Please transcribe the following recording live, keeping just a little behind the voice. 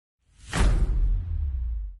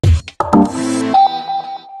Hey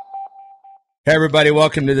everybody,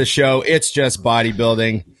 welcome to the show. It's just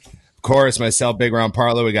bodybuilding. Of course, myself, Big Round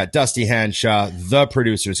Partlow. We got Dusty Hanshaw, the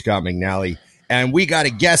producer, Scott McNally. And we got a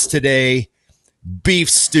guest today, Beef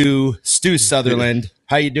Stu Sutherland.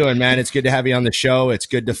 How you doing, man? It's good to have you on the show. It's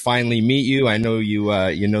good to finally meet you. I know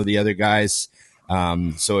you know the other guys.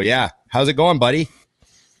 So yeah, how's it going, buddy?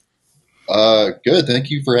 Good. Thank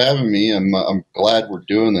you for having me. I'm glad we're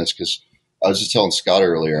doing this because I was just telling Scott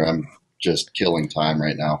earlier, I'm just killing time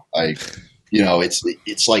right now.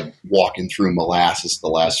 It's like walking through molasses the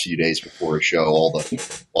last few days before a show. All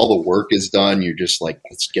the work is done. You're just like,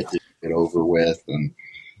 let's get this shit over with, and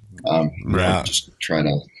I'm just trying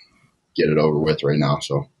to get it over with right now.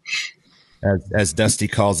 So, as Dusty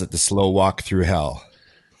calls it, the slow walk through hell.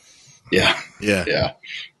 Yeah.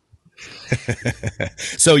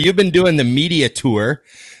 So you've been doing the media tour.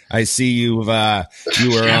 I see you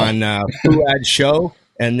were on Fuad's show.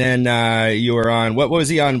 And then you were on, what was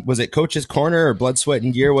he on? Was it Coach's Corner or Blood, Sweat,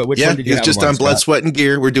 and Gear? Which one did you have just on Blood, Sweat, and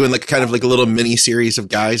Gear. We're doing like kind of like a little mini series of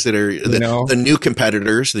guys that are the new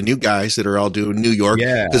competitors, the new guys that are all doing New York.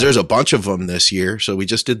 Yeah. Because there's a bunch of them this year. So we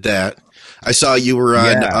just did that. I saw you were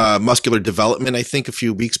on Muscular Development, I think, a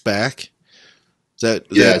few weeks back. I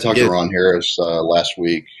talked to Ron Harris last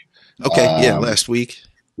week. Okay, last week.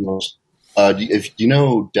 If you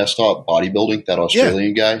know Desktop Bodybuilding, that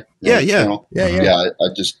Australian guy, I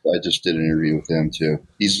just did an interview with him too.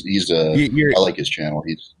 I like his channel.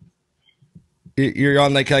 You're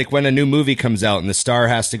on like when a new movie comes out and the star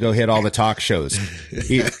has to go hit all the talk shows.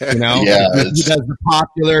 He does the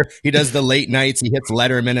popular, he does the late nights, he hits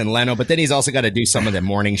Letterman and Leno, but then he's also got to do some of the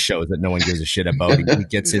morning shows that no one gives a shit about. He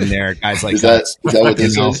gets in there, guys like that. Is that what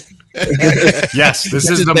this is? Yes, this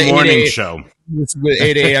is the morning show. This is the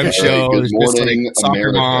 8 a.m. show. Good morning, just like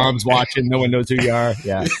soccer moms watching. No one knows who you are.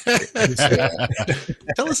 Yeah.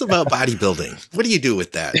 Tell us about bodybuilding. What do you do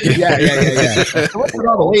with that? Yeah. So what's with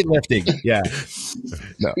all the weightlifting? Yeah.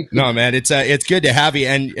 No, man. It's good to have you.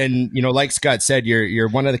 And you know, like Scott said, you're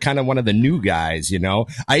one of the new guys. You know,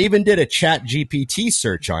 I even did a Chat GPT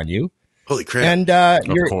search on you. Holy crap. And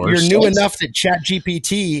you're new enough that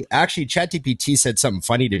ChatGPT said something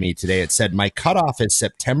funny to me today. It said, my cutoff is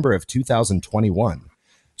September of 2021.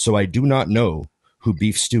 So I do not know who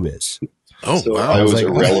Beef Stu is. Oh, so wow. I was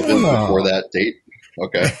irrelevant before that date.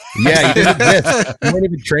 Okay. Yeah, you didn't exist. You weren't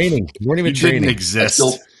even training. Didn't exist. I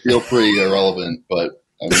still feel pretty irrelevant, but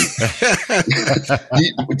I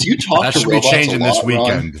mean, do you talk that to should robots be changing a lot, this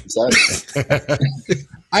weekend.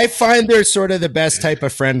 I find they're sort of the best type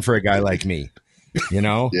of friend for a guy like me. You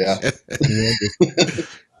know? Yeah.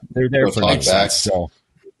 They're there for me. So.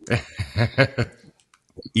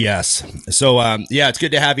 Yes. So, it's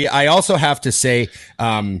good to have you. I also have to say,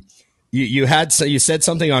 you said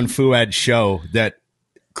something on Fuad's show that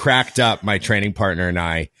cracked up my training partner and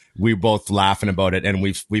I. We were both laughing about it, and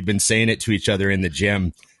we've been saying it to each other in the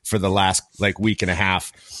gym for the last week and a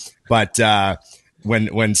half. But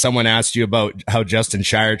when someone asked you about how Justin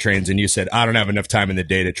Shire trains, and you said, I don't have enough time in the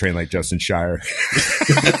day to train like Justin Shire.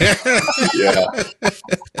 Yeah.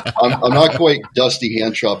 I'm not quite Dusty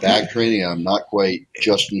Hanshaw back training. I'm not quite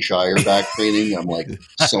Justin Shire back training. I'm like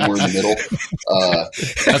somewhere in the middle.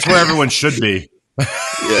 That's where everyone should be.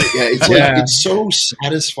 It's so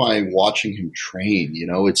satisfying watching him train. You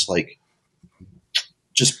know, it's like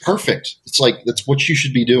just perfect. It's like that's what you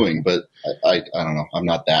should be doing. But I don't know. I'm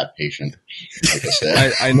not that patient. Like I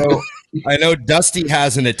said, I know Dusty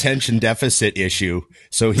has an attention deficit issue,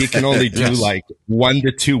 so he can only do like 1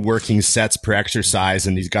 to 2 working sets per exercise,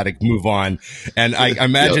 and he's got to move on. And I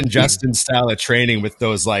imagine Justin's style of training with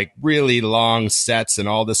those like really long sets and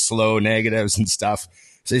all the slow negatives and stuff.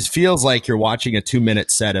 So it feels like you're watching a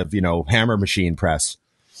 2-minute set of, hammer machine press.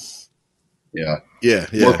 Yeah.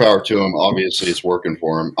 More power to him. Obviously, it's working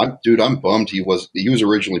for him. I'm bummed. He was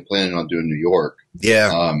originally planning on doing New York.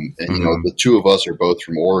 Yeah. And the two of us are both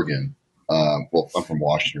from Oregon. Well, I'm from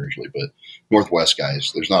Washington originally, but Northwest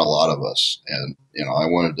guys. There's not a lot of us, and I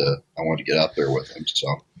wanted to get up there with him. So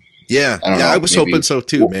I was hoping so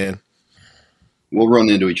too, man. We'll run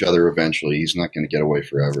into each other eventually. He's not going to get away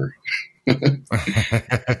forever.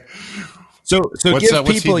 So give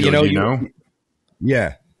people,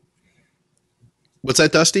 yeah. What's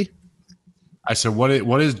that, Dusty? I said, what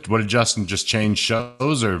did Justin just change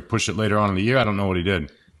shows or push it later on in the year? I don't know what he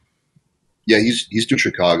did. Yeah, he's doing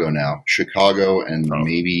Chicago now. Chicago and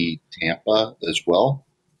maybe Tampa as well.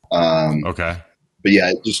 Okay. But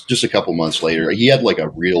yeah, just a couple months later, he had like a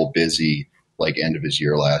real busy end of his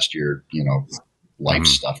year last year. Life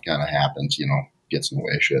stuff kind of happens. Gets in the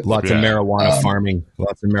way of shit. Lots of marijuana farming.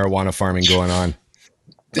 Lots of marijuana farming going on.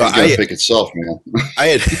 It's got to pick itself, man.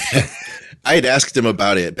 I I had asked him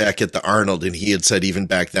about it back at the Arnold, and he had said even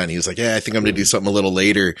back then, he was like, yeah, I think I'm going to do something a little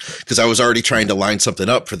later, because I was already trying to line something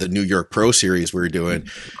up for the New York Pro Series we were doing.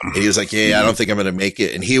 And he was like, yeah, I don't think I'm going to make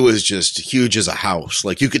it. And he was just huge as a house.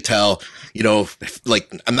 Like, you could tell, you know,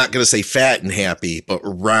 like, I'm not going to say fat and happy, but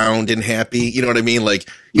round and happy. You know what I mean? Like,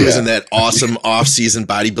 he was in that awesome off-season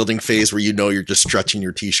bodybuilding phase where, you know, you're just stretching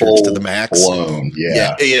your t-shirts to the max. Blown,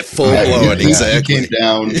 yeah, full blown, exactly.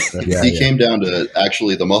 He came down to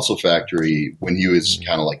actually the Muscle Factory when he was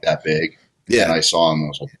kind of like that big. Yeah, and I saw him. I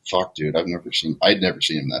was like, "Fuck, dude! I'd never seen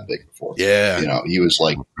him that big before." Yeah, you know, he was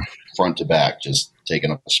like front to back, just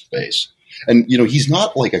taking up space. And you know, he's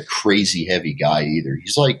not like a crazy heavy guy either.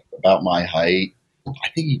 He's like about my height. I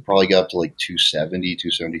think he probably got up to like 270,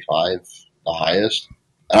 275, the highest.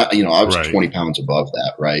 And I was 20 pounds above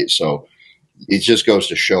that, right? So it just goes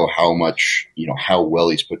to show how much, you know, how well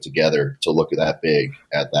he's put together to look at that big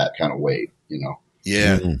at that kind of weight, you know.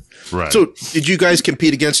 Yeah. Mm-hmm. Right. So did you guys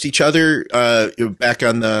compete against each other back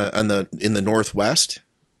in the Northwest?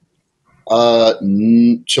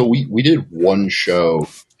 So we did one show,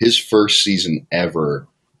 his first season ever.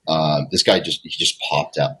 This guy just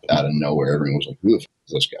popped out of nowhere. Everyone was like, who the f-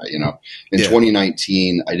 is this guy? You know, in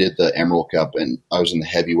 2019, I did the Emerald Cup and I was in the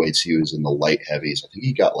heavyweights. He was in the light heavies. I think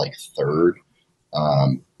he got like third.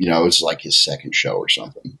 You know, it was like his second show or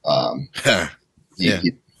something. I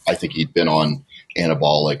think he'd been on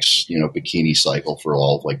anabolics, you know, bikini cycle for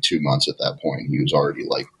all of like 2 months at that point. He was already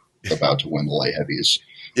like about to win the light heavies,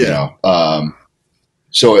 you know?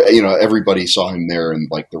 So, you know, everybody saw him there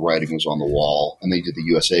and like the writing was on the wall, and they did the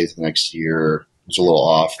USA the next year. It was a little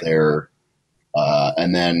off there.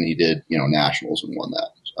 And then he did, you know, nationals and won that,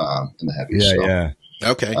 in the heavies.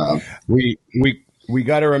 Okay. We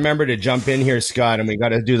got to remember to jump in here, Scott, and we got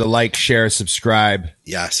to do the like, share, subscribe,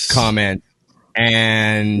 comment,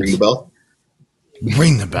 and ring the bell.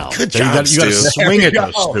 Ring the bell. Good job, you got to swing it,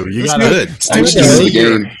 though, Stu. You got to.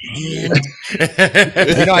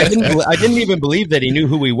 You know, I didn't even believe that he knew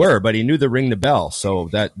who we were, but he knew to ring the bell. So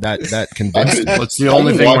that convinced me. That's the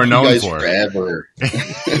only thing we're known for.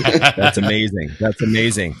 That's amazing. That's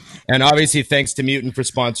amazing. And obviously, thanks to Mutant for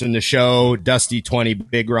sponsoring the show.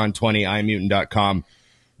 Dusty20, BigRon20, iMutant.com.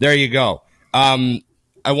 There you go. I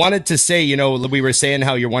wanted to say, you know, we were saying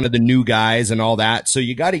how you're one of the new guys and all that. So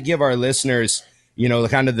you got to give our listeners, you know,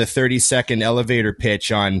 kind of the 30-second elevator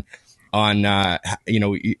pitch on you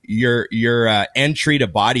know, your entry to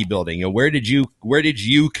bodybuilding. You know, where did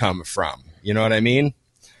you come from? You know what I mean?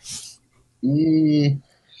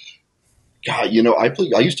 God, you know, I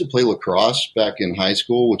used to play lacrosse back in high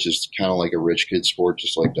school, which is kind of like a rich kid sport,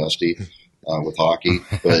 just like Dusty, with hockey.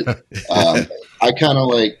 But I kind of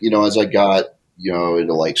like, you know, as I got, you know,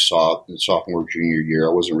 into like sophomore, junior year,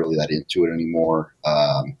 I wasn't really that into it anymore.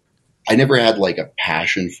 I never had like a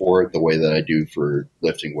passion for it the way that I do for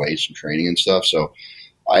lifting weights and training and stuff. So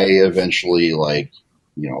I eventually, like,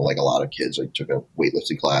 you know, like a lot of kids, I took a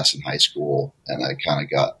weightlifting class in high school and I kind of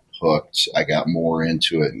got hooked. I got more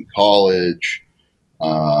into it in college.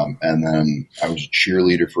 And then I was a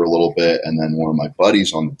cheerleader for a little bit. And then one of my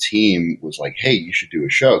buddies on the team was like, hey, you should do a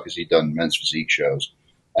show, because he'd done men's physique shows.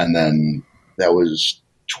 And then that was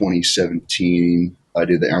 2017. I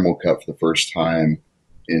did the Emerald Cup for the first time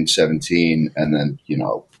in 17, and then, you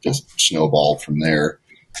know, just snowballed from there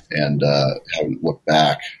and haven't looked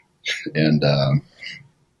back. And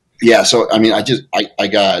so I mean, I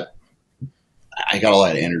got a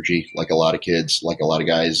lot of energy, like a lot of kids, like a lot of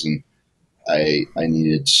guys, and I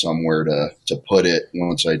needed somewhere to put it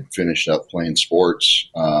once I'd finished up playing sports.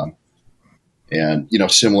 And, you know,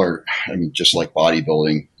 similar, I mean, just like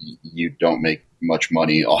bodybuilding, you don't make much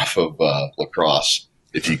money off of lacrosse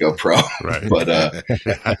if you go pro. Right. But I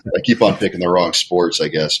keep on picking the wrong sports, I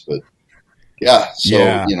guess. But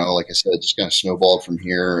you know, like I said, just kind of snowballed from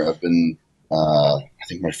here. I've been, I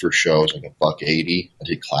think my first show was like $180. I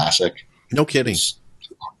did classic. No kidding.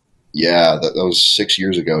 Yeah, that was 6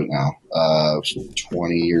 years ago now. I was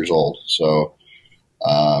 20 years old. So,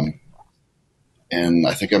 and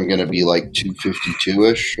I think I'm going to be like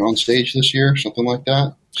 252-ish on stage this year, something like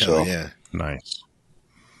that. So, yeah. Nice.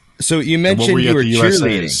 So you mentioned you were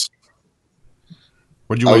cheerleading.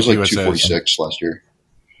 I was like 246 last year.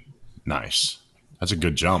 Nice. That's a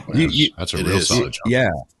good jump, man. That's a real solid jump. Yeah.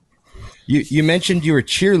 You mentioned you were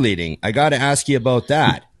cheerleading. I got to ask you about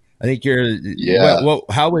that. I think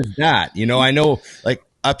how was that? You know, I know like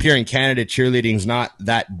up here in Canada, cheerleading's not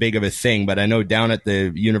that big of a thing, but I know down at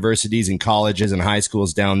the universities and colleges and high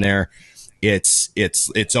schools down there, it's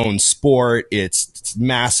its own sport. It's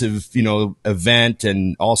massive, you know, event,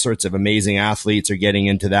 and all sorts of amazing athletes are getting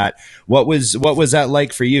into that. What was that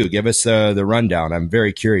like for you? Give us the rundown. I'm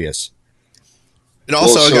very curious. And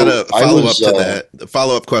also, I got a follow up to that. The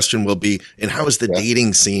follow up question will be, and how is the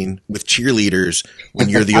dating scene with cheerleaders when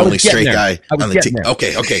you're the only straight guy on the team?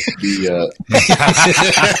 Okay. Yeah.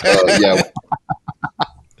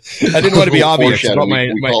 I didn't want to be obvious about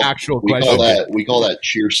my actual question. We call that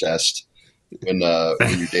cheer-sest when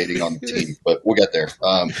you're dating on the team, but we'll get there.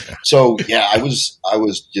 So yeah, I was,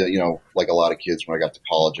 like a lot of kids when I got to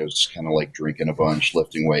college, I was just kind of like drinking a bunch,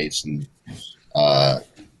 lifting weights and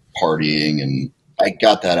partying, and I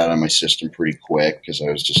got that out of my system pretty quick because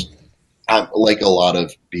I'm like a lot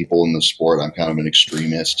of people in the sport, I'm kind of an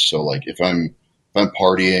extremist. So like if I'm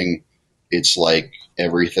partying, it's like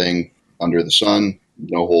everything under the sun,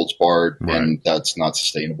 no holds barred, right. And that's not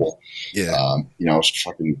sustainable. Yeah. I was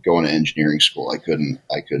fucking going to engineering school. I couldn't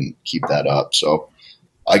keep that up. So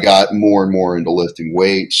I got more and more into lifting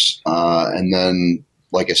weights. And then,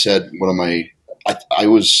 like I said, I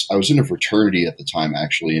was in a fraternity at the time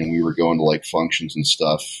actually, and we were going to like functions and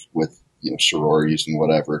stuff with, sororities and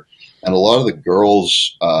whatever. And a lot of the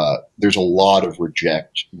girls, there's a lot of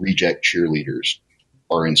reject cheerleaders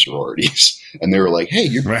are in sororities, and they were like, "Hey,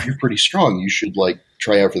 you're pretty strong. You should like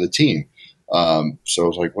try out for the team." So I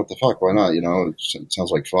was like, "What the fuck? Why not?" It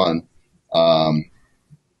sounds like fun.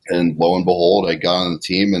 And lo and behold, I got on the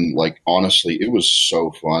team, and like honestly, it was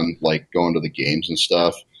so fun, like going to the games and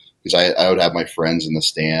stuff. Because I would have my friends in the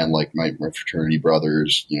stand, like my fraternity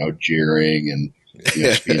brothers, jeering and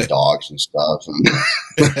just being dogs and stuff. And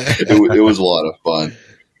it was a lot of fun.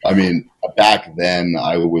 I mean, back then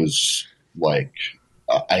I was like,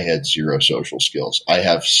 I had zero social skills. I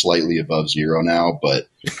have slightly above zero now, but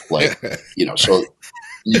like, so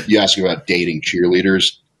you ask about dating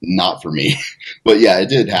cheerleaders, not for me. But yeah, it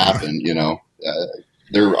did happen, I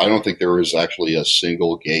don't think there was actually a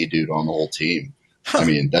single gay dude on the whole team. I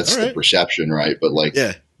mean, that's the perception, right? But like,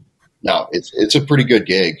 no, it's a pretty good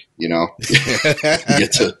gig, you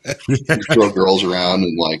get to throw girls around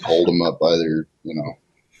and like hold them up by their,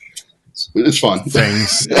 it's fun.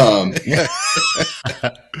 Things. Yeah.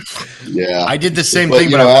 I did the same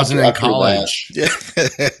thing, but I wasn't in college.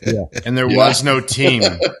 And there was no team.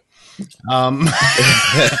 You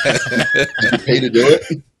pay to do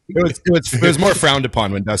it? It was more frowned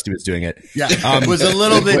upon when Dusty was doing it. Yeah, it was a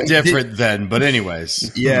little bit different then, but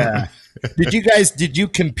anyways. Yeah. Did you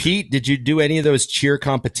compete? Did you do any of those cheer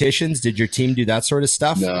competitions? Did your team do that sort of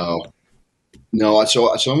stuff? No.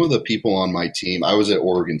 So some of the people on my team, I was at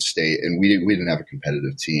Oregon State, and we didn't have a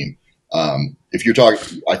competitive team. If you're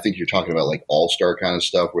talking, I think you're talking about like all-star kind of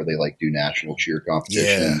stuff where they like do national cheer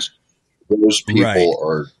competitions. Yeah. Those people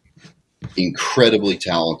are incredibly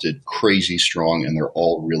talented, crazy strong, and they're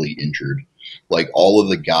all really injured. Like all of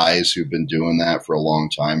the guys who've been doing that for a long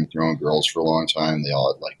time, throwing girls for a long time, they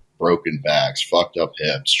all had like broken backs, fucked up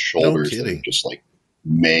hips, shoulders that are just like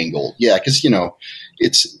mangled. Yeah, because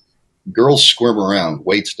it's girls squirm around,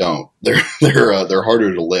 weights don't. They're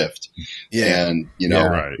harder to lift. Yeah, and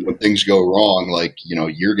when things go wrong, like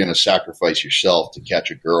you're going to sacrifice yourself to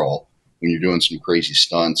catch a girl when you're doing some crazy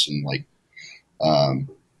stunts and like.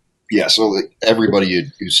 Yeah, so like everybody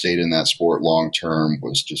who stayed in that sport long term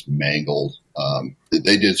was just mangled.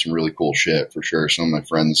 They did some really cool shit for sure. Some of my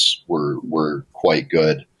friends were quite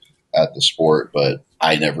good at the sport, but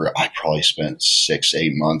I probably spent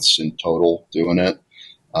 6-8 months in total doing it.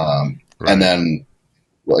 And then,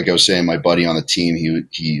 like I was saying, my buddy on the team,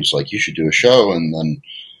 he was like, "You should do a show." And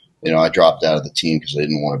then, I dropped out of the team because I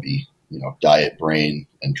didn't want to be, diet brain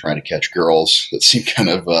and trying to catch girls. That seemed kind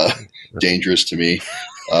of dangerous to me.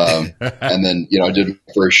 And then, I did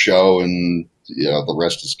my first show, and the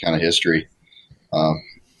rest is kind of history. I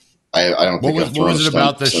don't think what was it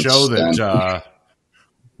about the show that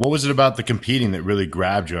what was it about the competing that really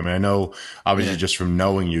grabbed you? I mean, I know obviously just from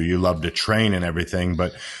knowing you love to train and everything,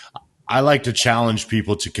 but I like to challenge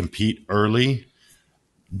people to compete early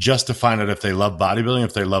just to find out if they love bodybuilding,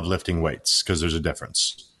 if they love lifting weights, because there's a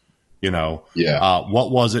difference.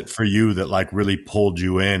 What was it for you that like really pulled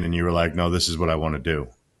you in and you were like, no, this is what I want to do?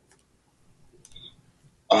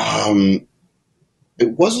 It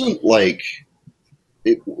wasn't like,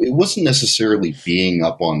 it wasn't necessarily being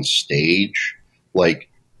up on stage. Like,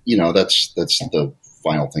 that's the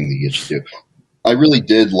final thing that gets you to do. I really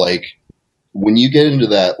did like when you get into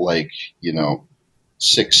that, like,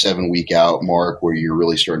 6-7 week out mark where you're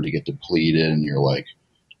really starting to get depleted and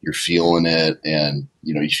you're feeling it and,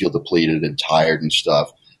 you feel depleted and tired and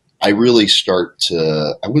stuff. I really start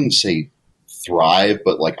to, I wouldn't say thrive,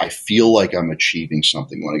 but like, I feel like I'm achieving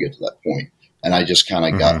something when I get to that point. And I just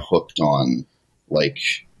kind of got hooked on like,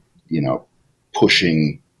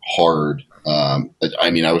 pushing hard. I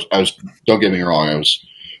mean, I was, don't get me wrong. I was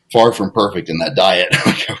far from perfect in that diet.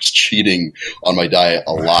 Like I was cheating on my diet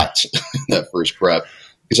a lot in that first prep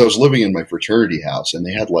because I was living in my fraternity house and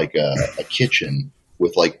they had like a kitchen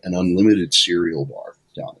with like an unlimited cereal bar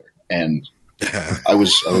down there. And I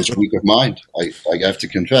was weak of mind. I have to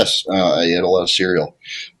confess, I ate a lot of cereal,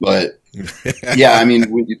 but yeah, I mean,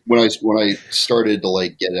 when I started to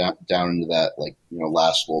like get down into that, like, you know,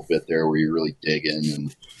 last little bit there where you're really digging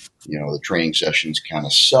and, you know, the training sessions kind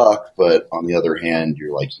of suck, but on the other hand,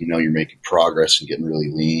 you're like, you know, you're making progress and getting really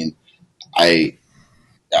lean. I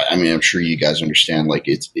mean, I'm sure you guys understand, like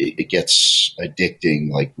it gets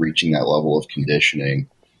addicting, like reaching that level of conditioning.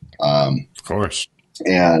 Of course.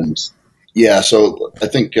 And yeah, so I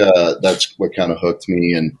think that's what kind of hooked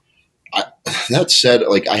me. And that said,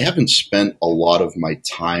 like I haven't spent a lot of my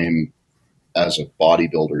time as a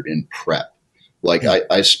bodybuilder in prep. Like I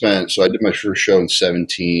did my first show in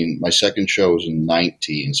 17. My second show was in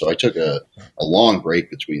 19. So I took a long break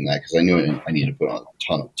between that because I knew I needed to put on a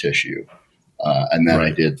ton of tissue. And then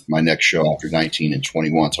I did my next show after 19 and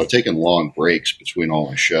 21. So I've taken long breaks between all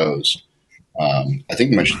my shows. I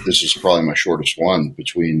think this is probably my shortest one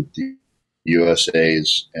between the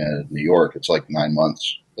USA's and New York. It's like 9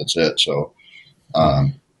 months. That's it. So,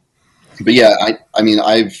 but yeah, I mean,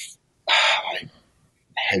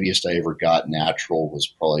 heaviest I ever got natural was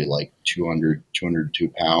probably like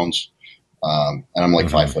 202 pounds. And I'm like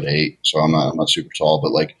 5'8", so I'm not super tall,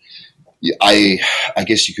 but like, I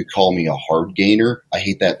guess you could call me a hard gainer. I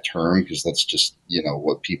hate that term because that's just, you know,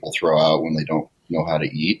 what people throw out when they don't know how to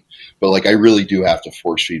eat. But like, I really do have to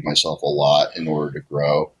force feed myself a lot in order to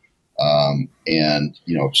grow. And,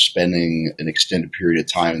 you know, spending an extended period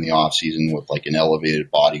of time in the off season with like an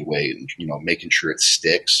elevated body weight and, you know, making sure it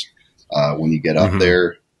sticks, when you get up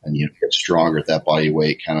there and you get stronger at that body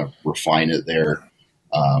weight, kind of refine it there.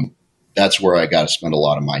 That's where I got to spend a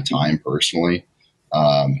lot of my time personally.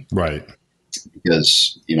 Right.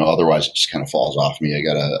 Because, you know, otherwise it just kind of falls off me. I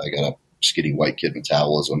got a skinny white kid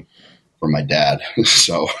metabolism from my dad.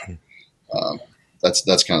 So,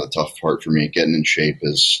 that's kind of the tough part for me. Getting in shape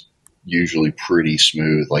is usually pretty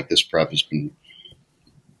smooth. Like this prep has been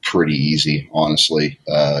pretty easy, honestly,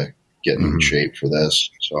 getting in shape for this.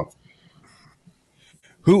 So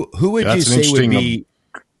who would you say would be,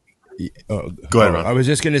 go ahead, Ron. I was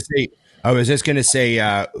just going to say,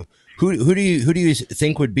 who do you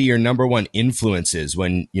think would be your number one influences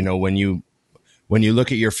when you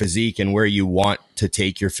look at your physique and where you want to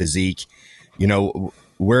take your physique, you know,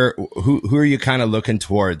 who are you kind of looking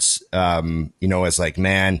towards, you know, as like,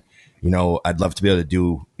 man, you know, I'd love to be able to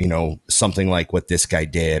do, you know, something like what this guy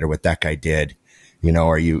did or what that guy did. You know,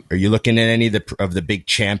 are you looking at any of the big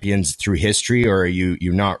champions through history, or are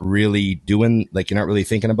you're not really doing, like, you're not really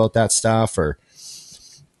thinking about that stuff? Or,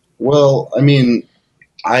 well, I mean,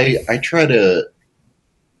 I try to,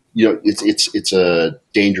 you know, it's a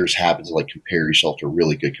dangerous habit to like compare yourself to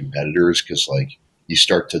really good competitors, because like you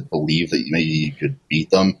start to believe that maybe you could beat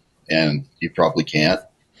them and you probably can't.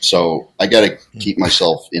 So I got to keep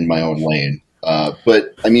myself in my own lane.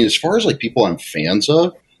 But I mean, as far as like people I'm fans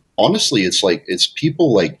of, honestly, it's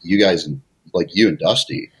people like you guys and like you and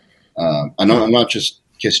Dusty. I know I'm not just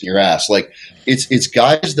kissing your ass. Like it's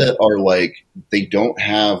guys that are like, they don't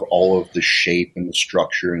have all of the shape and the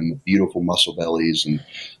structure and the beautiful muscle bellies and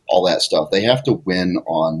all that stuff. They have to win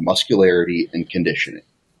on muscularity and conditioning.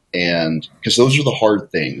 And because those are the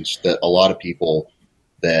hard things that a lot of people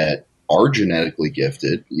that are genetically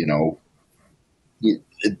gifted, you know,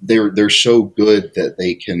 they're so good that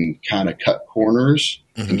they can kind of cut corners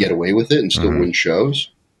and get away with it and still win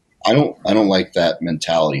shows. I don't like that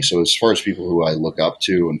mentality. So as far as people who I look up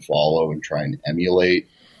to and follow and try and emulate,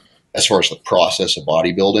 as far as the process of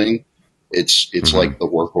bodybuilding, it's like the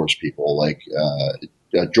workhorse people. Like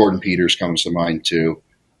Jordan Peters comes to mind too.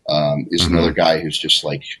 Is another guy who's just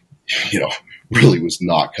like, you know, really was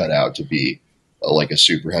not cut out to be like a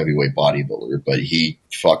super heavyweight bodybuilder, but he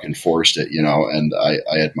fucking forced it, you know, and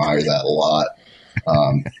I admire that a lot.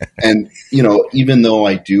 And, you know, even though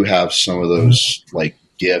I do have some of those like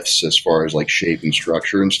gifts as far as like shape and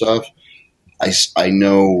structure and stuff, I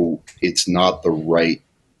know it's not the right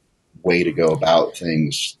way to go about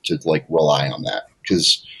things to like rely on that,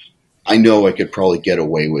 because I know I could probably get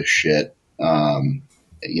away with shit.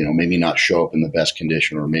 You know, maybe not show up in the best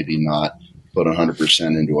condition, or maybe not put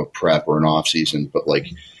 100% into a prep or an off season, but like,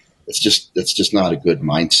 it's just not a good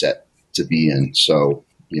mindset to be in. So,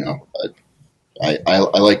 you know,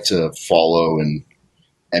 I like to follow and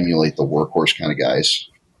emulate the workhorse kind of guys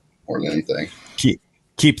more than anything.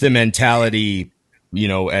 Keep the mentality, you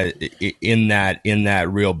know, in that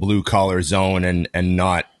real blue collar zone, and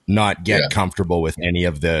not get comfortable with any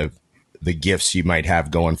of the the gifts you might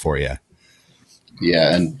have going for you.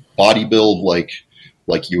 Yeah, and body build like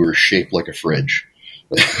you were shaped like a fridge.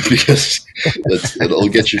 Because it'll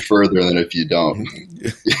get you further than if you don't.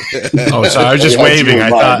 Oh, sorry, I was just waving. I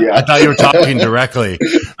thought you were talking directly.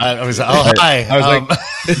 I was, oh, hi. I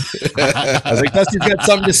was like, Dusty's got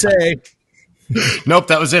something to say. Nope,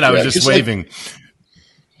 that was it. I was just waving.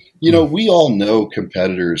 Like, we all know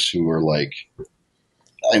competitors who are like,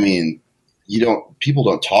 I mean, people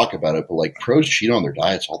don't talk about it, but like pros cheat on their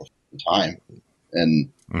diets all the time.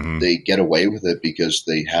 And they get away with it because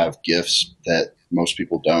they have gifts that most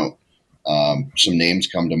people don't. Some names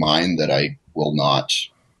come to mind that I will not,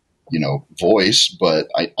 voice, but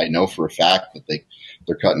I know for a fact that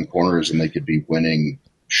they're cutting corners and they could be winning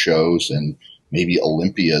shows and maybe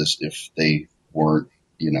Olympias if they weren't,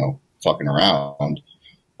 fucking around.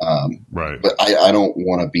 Right. But I don't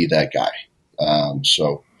want to be that guy.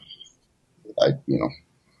 So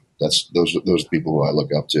that's those people who I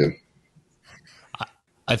look up to.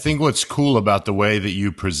 I think what's cool about the way that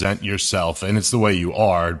you present yourself, and it's the way you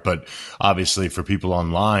are, but obviously for people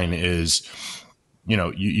online is,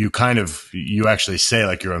 you actually say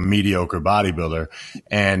like you're a mediocre bodybuilder,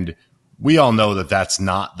 and we all know that that's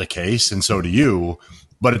not the case. And so do you,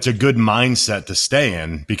 but it's a good mindset to stay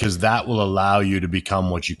in because that will allow you to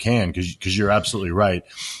become what you can. Because you're absolutely right.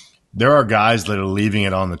 There are guys that are leaving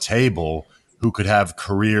it on the table who could have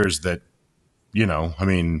careers that,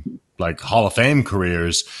 like Hall of Fame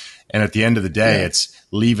careers. And at the end of the day, it's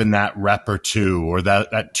leaving that rep or two or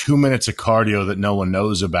that 2 minutes of cardio that no one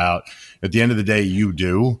knows about. At the end of the day, you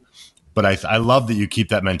do. But I love that you keep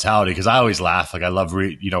that mentality because I always laugh. Like I love,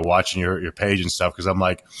 watching your page and stuff because I'm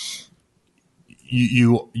like,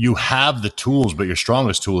 you have the tools, but your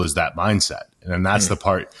strongest tool is that mindset. And that's the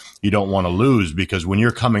part you don't want to lose because when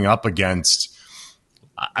you're coming up against,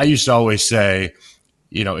 I used to always say,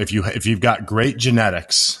 if you've got great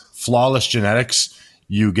genetics, flawless genetics,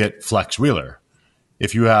 you get Flex Wheeler.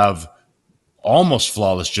 If you have almost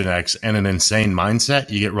flawless genetics and an insane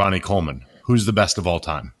mindset, you get Ronnie Coleman, who's the best of all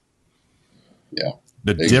time. Yeah.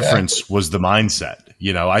 The difference was the mindset.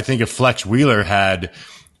 I think if Flex Wheeler had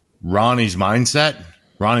Ronnie's mindset,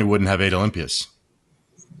 Ronnie wouldn't have 8 Olympias.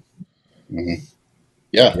 Mm-hmm.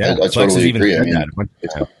 Yeah, I totally agree.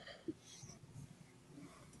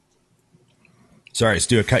 Sorry,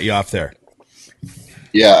 Stu, I cut you off there.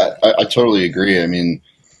 Yeah, I totally agree. I mean,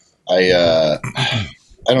 I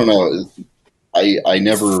don't know. I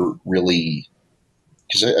never really,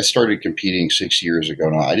 because I started competing 6 years ago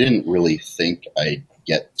now. I didn't really think I'd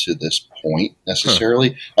get to this point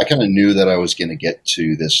necessarily. I kind of knew that I was going to get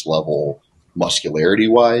to this level muscularity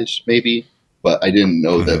wise, maybe, but I didn't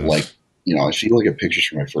know that if you look at pictures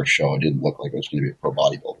from my first show, I didn't look like I was going to be a pro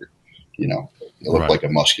bodybuilder. It looked like a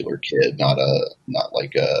muscular kid, not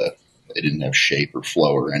like I didn't have shape or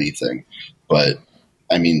flow or anything. But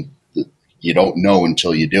I mean, you don't know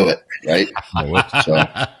until you do it, right?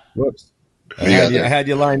 Whoops. I had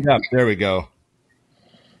you lined up. There we go.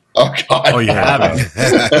 Oh God! Oh, you have it.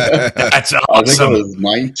 That's awesome. I think I was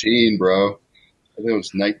 19, bro. I think it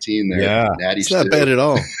was 19 there. Yeah, Natty it's not bad at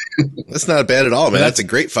all. That's not bad at all, man. That's a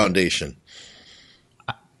great foundation.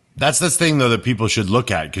 That's the thing, though, that people should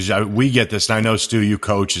look at because we get this, and I know, Stu, you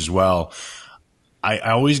coach as well. I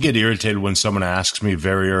always get irritated when someone asks me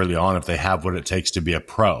very early on if they have what it takes to be a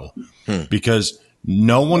pro because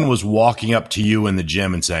no one was walking up to you in the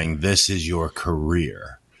gym and saying, this is your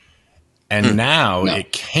career. And now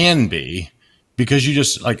it can be because you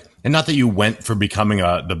just and not that you went for becoming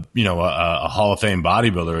a Hall of Fame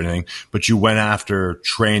bodybuilder or anything, but you went after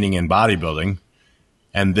training and bodybuilding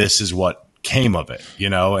and this is what came of it,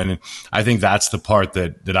 and I think that's the part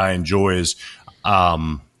that I enjoy is,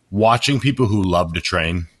 watching people who love to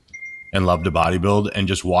train and love to bodybuild and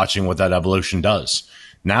just watching what that evolution does.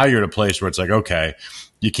 Now you're at a place where it's like, okay,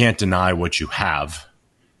 you can't deny what you have.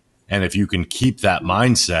 And if you can keep that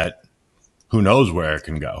mindset, who knows where it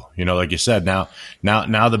can go? Like you said, now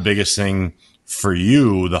the biggest thing for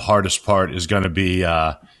you, the hardest part is going to be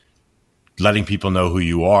letting people know who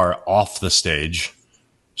you are off the stage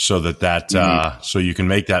so that so you can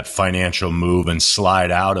make that financial move and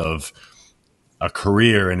slide out of a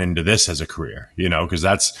career and into this as a career, because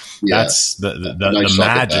that's the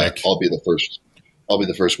magic. I'll be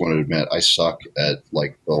the first one to admit I suck at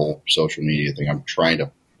the whole social media thing. I'm trying to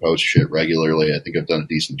post shit regularly. I think I've done a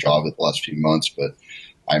decent job at the last few months, but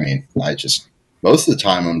I mean, most of the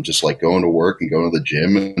time I'm just going to work and going to the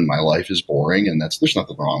gym and my life is boring and there's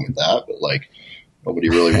nothing wrong with that, but nobody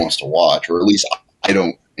really wants to watch, or at least I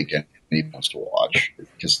don't think anybody wants to watch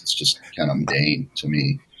because it's just kind of mundane to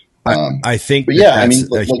me. I think, but yeah, I mean,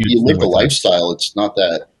 you live the lifestyle. It's not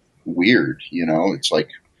that weird, you know. It's like,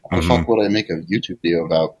 how the fuck would I make a YouTube video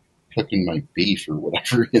about cooking my beef or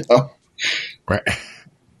whatever, you know? Right.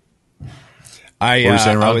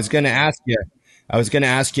 I was going to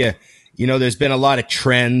ask you, you know, there's been a lot of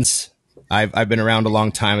trends. I've been around a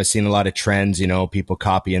long time. I've seen a lot of trends, you know, people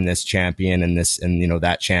copying this champion and this, and, you know,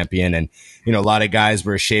 that champion. And, you know, a lot of guys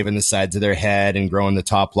were shaving the sides of their head and growing the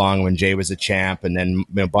top long when Jay was a champ. And then, you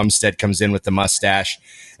know, Bumstead comes in with the mustache.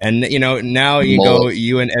 And, you know, now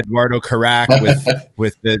you and Eduardo Carac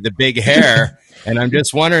with the big hair. And I'm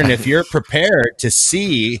just wondering if you're prepared to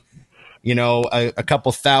see, you know, a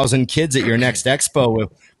couple thousand kids at your next expo with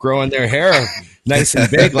growing their hair nice and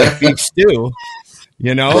big like beef stew.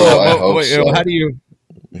 You know, how do you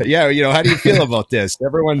feel about this?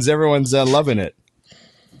 Everyone's loving it.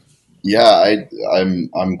 Yeah,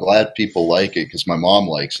 I'm glad people like it because my mom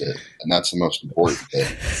likes it, and that's the most important thing.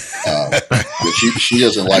 She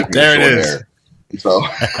doesn't like me with short hair, so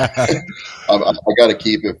I got to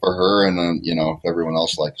keep it for her, and then, you know, if everyone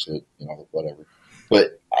else likes it, you know, whatever.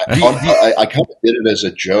 But I kind of did it as a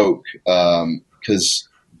joke because.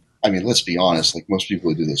 I mean, let's be honest. Like, most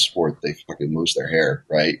people who do this sport, they fucking lose their hair,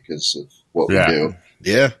 right? Because of what we do.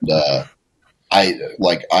 Yeah. And,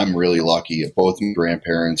 I'm really lucky. Both my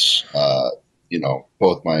grandparents, you know,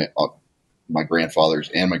 both my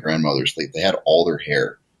grandfathers and my grandmothers, they had all their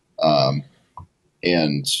hair.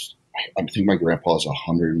 And I think my grandpa is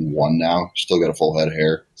 101 now. Still got a full head of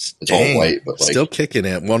hair. It's all white, but still kicking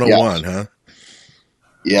it. 101, huh?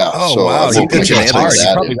 Yeah. Oh, so wow. You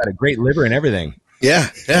probably got a great liver and everything. Yeah.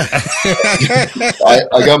 I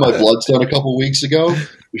got my bloods done a couple weeks ago.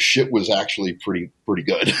 The shit was actually pretty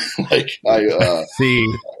good.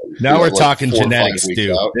 See, now we're talking genetics,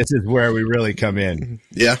 dude. This is where we really come in.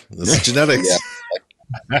 Yeah, this is genetics.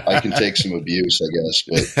 Yeah, I can take some abuse, I guess,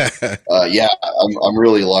 but I'm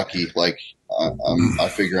really lucky. Like, I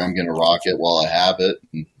figure I'm going to rock it while I have it,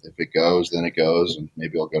 and if it goes, then it goes, and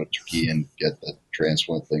maybe I'll go to Turkey and get the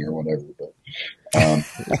transplant thing or whatever. But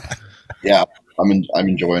yeah. I'm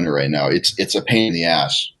enjoying it right now. It's a pain in the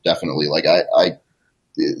ass, definitely. Like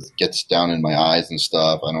it gets down in my eyes and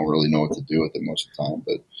stuff. I don't really know what to do with it most of the time,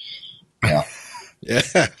 but yeah.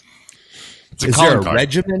 Yeah. Is there a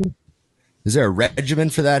regimen? Is there a regimen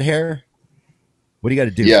for that hair? What do you got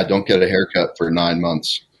to do? Yeah, don't get a haircut for 9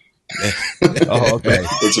 months. Oh, okay.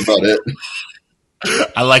 That's about it.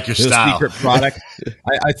 I like your style. Secret product.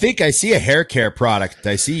 I think I see a hair care product.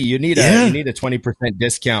 I see you need a 20%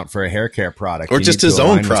 discount for a hair care product, or just his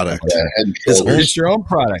own product. Just your own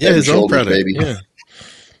product. Yeah, his own product, baby. Yeah.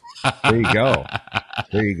 There you go.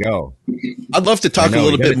 There you go. I'd love to talk a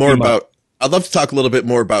little bit more about. I'd love to talk a little bit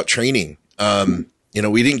more about training. You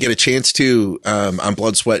know, we didn't get a chance to on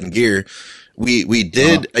Blood, Sweat, and Gear. We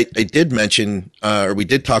did. I did mention, or we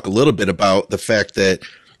did talk a little bit about the fact that,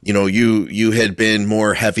 you know, you had been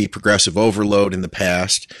more heavy progressive overload in the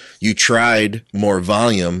past. You tried more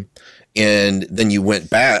volume, and then you went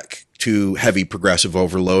back to heavy progressive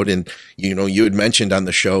overload. And, you know, you had mentioned on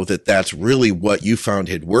the show that that's really what you found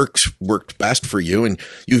had worked best for you. And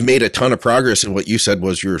you've made a ton of progress in what you said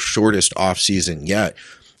was your shortest off season yet.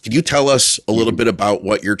 Could you tell us a little bit about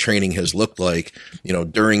what your training has looked like, you know,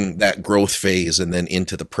 during that growth phase and then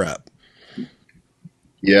into the prep?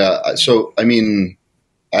 Yeah. So, I mean,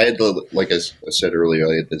 I had like I said earlier,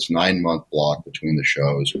 I had this 9-month block between the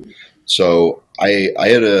shows. So I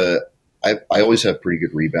always have pretty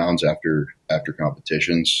good rebounds after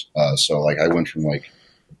competitions. So like I went from like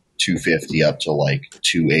 250 up to like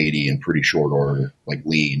 280 in pretty short order, like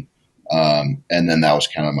lean. And then that was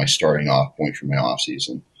kind of my starting off point for my off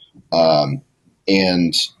season.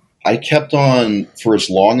 And I kept on, for as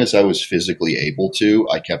long as I was physically able to,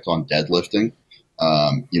 I kept on deadlifting.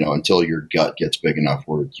 You know, until your gut gets big enough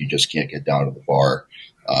where you just can't get down to the bar.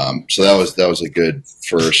 So that was a good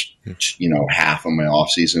first, you know, half of my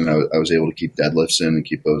off season. I was able to keep deadlifts in and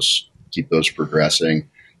keep those progressing.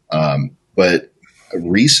 But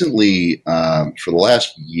recently, for the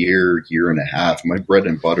last year and a half, my bread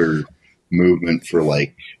and butter movement for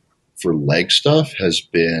leg stuff has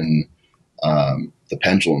been the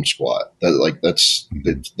pendulum squat. That's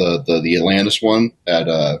the Atlantis one at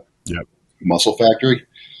Muscle Factory.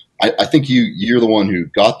 I think you're the one who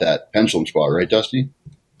got that pendulum squat, right, Dusty?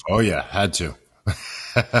 Oh yeah, had to.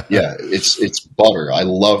 Yeah, it's butter. I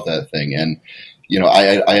love that thing, and you know,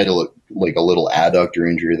 I had a little adductor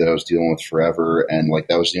injury that I was dealing with forever, and like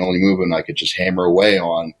that was the only movement I could just hammer away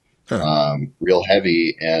on, real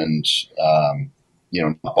heavy, and you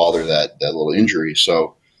know, not bother that little injury.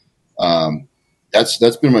 So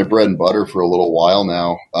that's been my bread and butter for a little while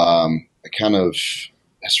now. I kind of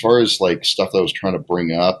as far as like stuff that I was trying to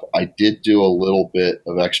bring up, I did do a little bit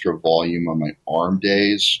of extra volume on my arm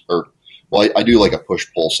days, I do like a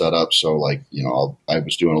push-pull setup. So like, I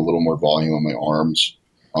was doing a little more volume on my arms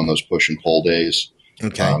on those push and pull days.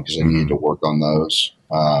 Okay. Because I needed to work on those.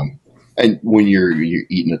 And when you're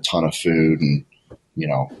eating a ton of food and,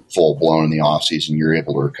 full blown in the off season, you're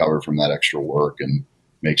able to recover from that extra work and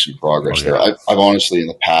make some progress there. I've honestly in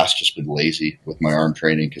the past just been lazy with my arm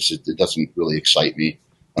training because it doesn't really excite me.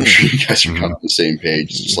 I'm sure you guys are kind of on the same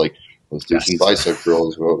page. It's just like, let's do some bicep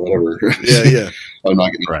curls or whatever. Yeah. I'm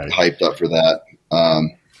not getting hyped up for that.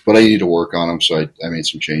 But I need to work on them. So I made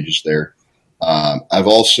some changes there. I've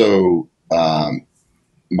also,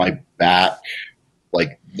 my back,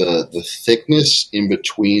 like the thickness in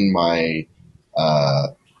between my,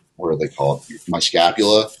 what are they called? My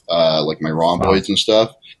scapula, like my rhomboids and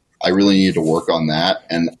stuff. I really need to work on that.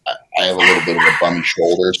 And I have a little bit of a bummy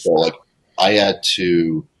shoulder. So like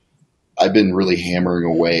I've been really hammering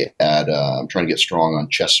away at, trying to get strong on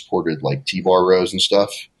chest supported like T-bar rows and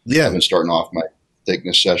stuff. Yeah. I've been starting off my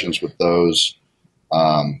thickness sessions with those.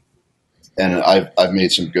 And I've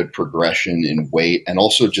made some good progression in weight and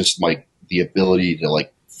also just like the ability to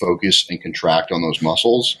like focus and contract on those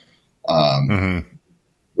muscles.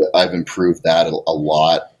 I've improved that a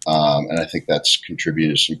lot. And I think that's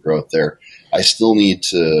contributed to some growth there. I still need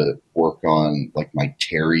to work on like my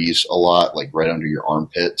teres a lot, like right under your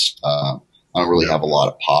armpits. I don't really have a lot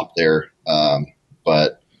of pop there.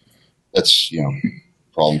 But that's,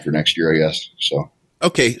 problem for next year, I guess. So.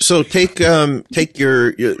 Okay. So take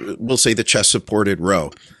your, we'll say the chest supported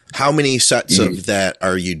row. How many sets of that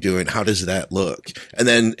are you doing? How does that look? And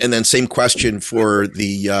then same question for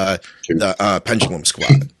the pendulum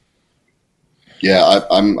squat. Yeah,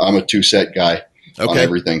 I'm a 2-set guy on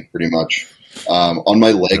everything pretty much. On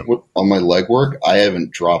my leg work, I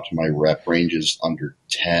haven't dropped my rep ranges under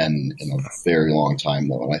 10 in a very long time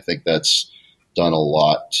though, and I think that's done a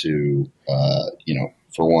lot to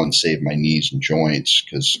for one, save my knees and joints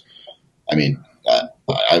because I mean.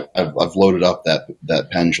 I've loaded up that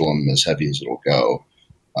pendulum as heavy as it'll go.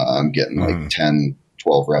 I'm getting like 10,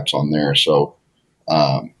 12 reps on there. So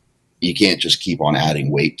you can't just keep on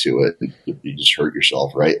adding weight to it. You just hurt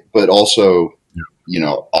yourself, right? But also,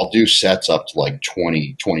 I'll do sets up to like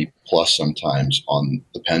 20 plus sometimes on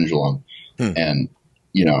the pendulum. And,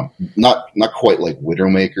 not quite like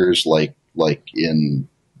Widowmakers like in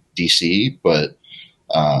DC, but,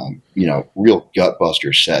 real gut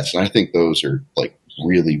buster sets. And I think those are like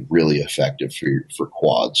really, really effective for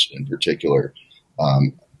quads in particular.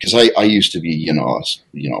 Cause I used to be,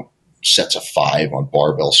 sets of 5 on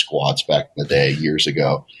barbell squats back in the day years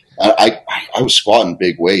ago. I was squatting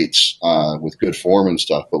big weights, with good form and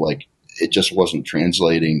stuff, but like, it just wasn't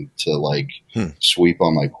translating to like sweep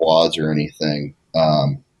on my quads or anything.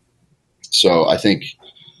 So I think,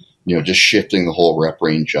 just shifting the whole rep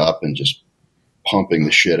range up and just pumping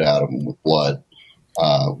the shit out of them with blood,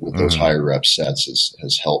 with those higher rep sets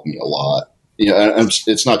has helped me a lot.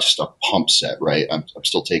 It's not just a pump set, right? I'm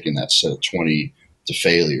still taking that set of 20 to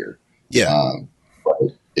failure. Yeah. But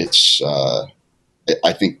it's,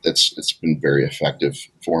 I think it's been very effective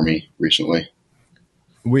for me recently.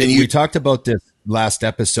 We talked about this last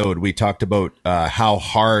episode. We talked about how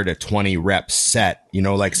hard a 20 rep set,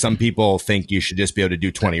 like some people think you should just be able to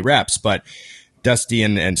do 20 reps, but Dusty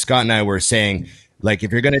and Scott and I were saying, like,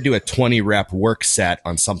 if you're going to do a 20 rep work set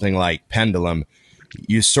on something like pendulum,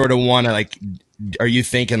 you sort of want to like, are you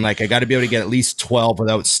thinking like, I got to be able to get at least 12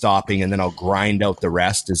 without stopping and then I'll grind out the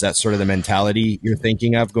rest? Is that sort of the mentality you're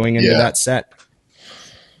thinking of going into that set?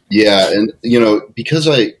 Yeah. And, because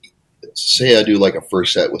I do like a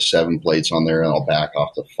first set with 7 plates on there and I'll back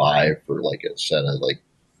off to 5 for like a set of like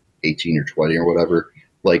 18 or 20 or whatever,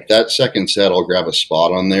 like that second set, I'll grab a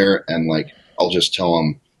spot on there and like, I'll just tell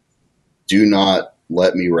them, do not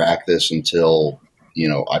let me rack this until,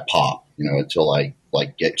 I pop, until I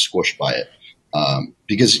like get squished by it.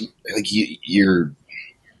 Because like your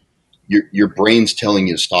brain's telling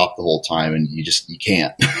you to stop the whole time and you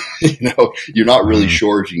can't, you're not really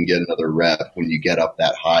sure if you can get another rep when you get up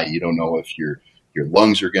that high. You don't know if your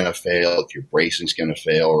lungs are going to fail, if your bracing's going to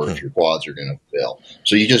fail, or if your quads are going to fail.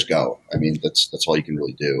 So you just go. I mean, that's all you can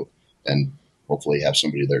really do. And hopefully you have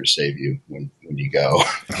somebody there to save you when you go.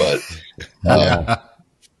 But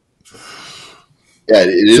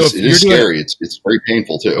it is scary. It's very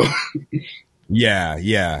painful too.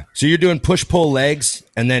 Yeah. So you're doing push-pull legs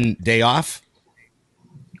and then day off?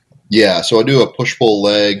 Yeah. So I do a push-pull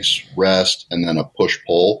legs, rest, and then a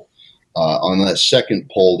push-pull. On that second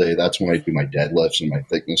pull day, that's when I do my deadlifts and my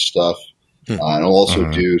thickness stuff. And I'll also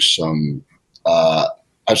do some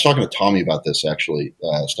I was talking to Tommy about this actually,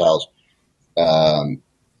 Styles. Um,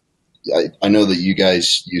 I know that you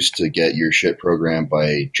guys used to get your shit programmed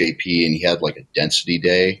by JP, and he had like a density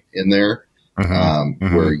day in there,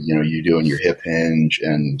 where you're doing your hip hinge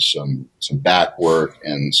and some back work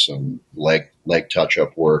and some leg touch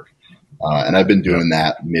up work. And I've been doing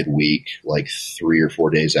that midweek, like 3 or 4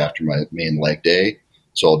 days after my main leg day.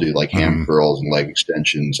 So I'll do like ham curls and leg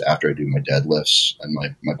extensions after I do my deadlifts and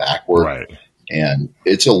my back work. Right. And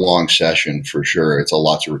it's a long session for sure. It's a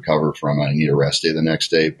lot to recover from. I need a rest day the next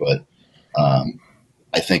day, but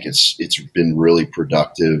I think it's been really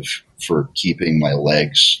productive for keeping my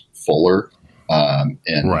legs fuller.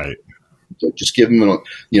 And just give them,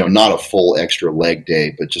 not a full extra leg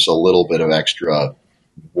day, but just a little bit of extra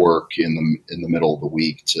work in the middle of the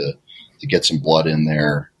week to get some blood in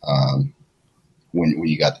there when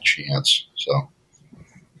you got the chance. So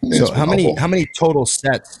how many total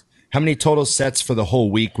sets? How many total sets for the whole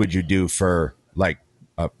week would you do for like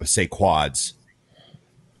say quads?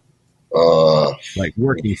 Like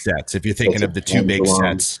working sets, if you're thinking of the two big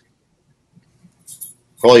sets.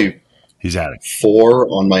 Probably he's at it. Four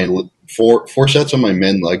sets on my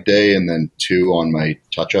men leg day, and then 2 on my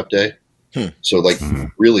touch up day. So like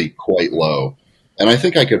really quite low. And I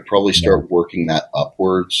think I could probably start working that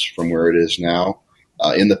upwards from where it is now.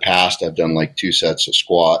 In the past, I've done like 2 sets of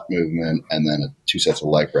squat movement and then 2 sets of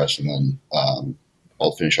leg press, and then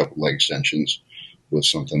I'll finish up with leg extensions with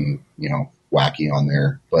something, wacky on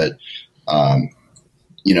there. But,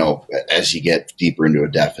 as you get deeper into a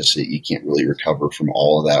deficit, you can't really recover from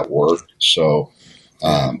all of that work. So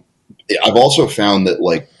I've also found that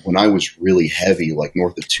like when I was really heavy, like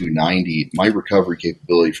north of 290, my recovery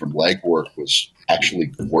capability from leg work was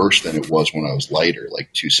actually worse than it was when I was lighter,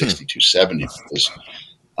 like 260, 270. Because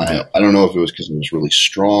I don't know if it was because I was really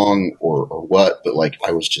strong or what, but like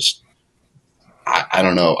I was just, I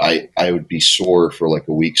don't know. I would be sore for like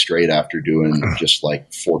a week straight after doing just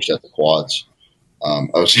like 4 sets of quads.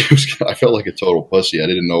 I felt like a total pussy. I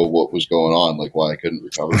didn't know what was going on, like why I couldn't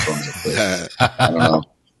recover from it. But, I don't know.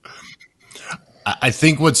 I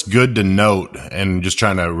think what's good to note, and just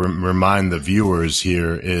trying to remind the viewers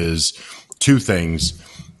here, is 2 things.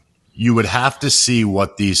 You would have to see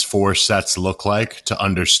what these 4 sets look like to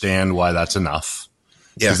understand why that's enough.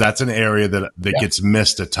 Because that's an area that gets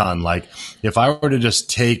missed a ton. Like if I were to just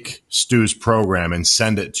take Stu's program and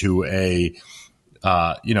send it to a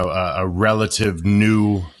relative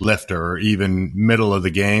new lifter or even middle of the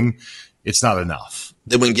game, it's not enough.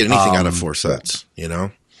 They wouldn't get anything out of 4 sets,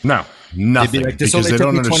 No, nothing, like, because they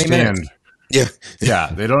don't understand.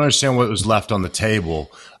 Yeah. They don't understand what was left on the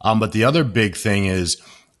table. But the other big thing is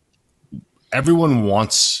everyone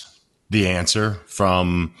wants the answer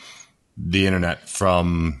from the internet,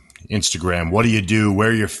 from Instagram. What do you do? Where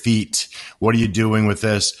are your feet? What are you doing with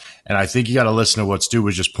this? And I think you got to listen to what Stu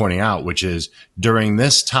was just pointing out, which is during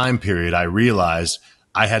this time period, I realized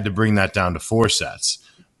I had to bring that down to 4 sets.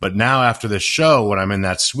 But now after this show, when I'm in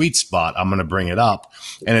that sweet spot, I'm going to bring it up.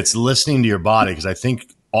 And it's listening to your body, because I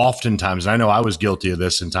think oftentimes, and I know I was guilty of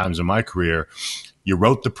this in times in my career, you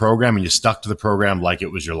wrote the program and you stuck to the program like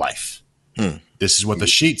it was your life. This is what the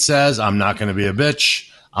sheet says. I'm not going to be a bitch.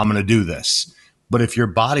 I'm going to do this. But if your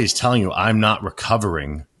body's telling you I'm not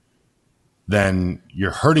recovering, then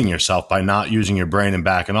you're hurting yourself by not using your brain and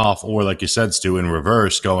backing off. Or like you said, Stu, in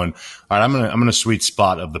reverse, going, all right, I'm going to sweet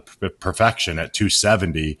spot of the perfection at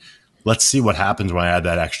 270. Let's see what happens when I add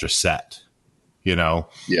that extra set.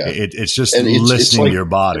 It's just listening to your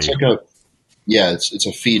body. It's like it's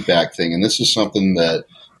a feedback thing. And this is something that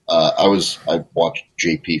I watched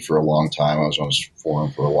JP for a long time. I was on his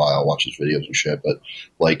forum for a while, watched his videos and shit. But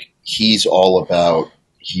like he's all about,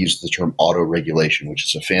 he used the term auto-regulation, which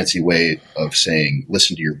is a fancy way of saying,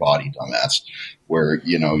 listen to your body, dumbass. Where,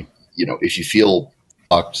 if you feel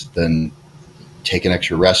fucked, then take an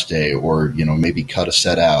extra rest day, or, maybe cut a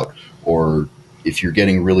set out. Or if you're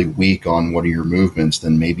getting really weak on one of your movements,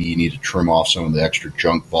 then maybe you need to trim off some of the extra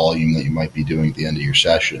junk volume that you might be doing at the end of your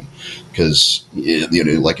session. Because,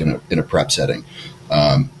 like in a prep setting.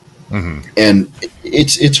 And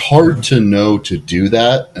it's hard to know to do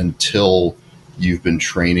that until you've been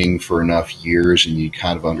training for enough years and you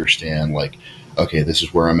kind of understand, like, okay, this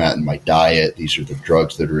is where I'm at in my diet. These are the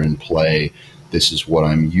drugs that are in play. This is what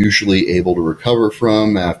I'm usually able to recover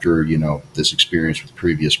from after, this experience with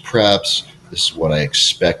previous preps. This is what I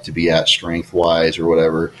expect to be at strength-wise or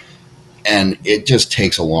whatever. And it just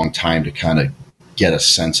takes a long time to kind of get a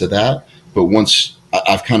sense of that. But once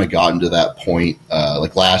I've kind of gotten to that point,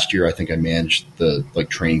 like last year, I think I managed the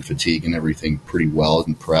training fatigue and everything pretty well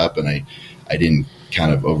in prep, and I didn't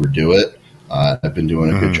kind of overdo it. I've been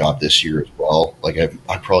doing a good job this year as well. Like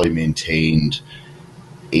I probably maintained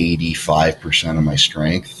 85% of my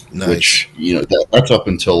strength, nice. Which, that's up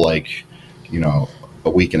until like, a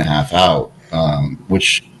week and a half out,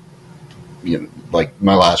 which, like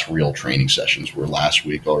my last real training sessions were last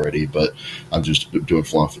week already, but I'm just doing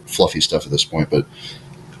fluffy stuff at this point. But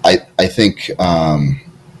I think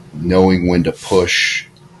knowing when to push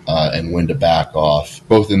and when to back off,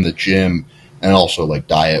 both in the gym and also like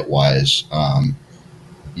diet wise,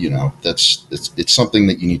 it's something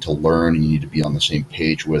that you need to learn, and you need to be on the same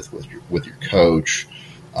page with your coach,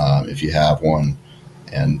 if you have one,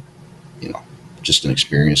 and just an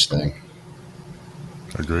experience thing.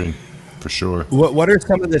 Agreed, for sure. What are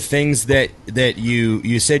some of the things that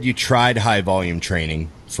you said you tried high volume training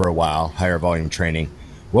for a while, higher volume training?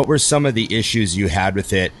 What were some of the issues you had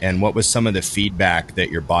with it, and what was some of the feedback that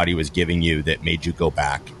your body was giving you that made you go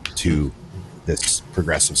back to this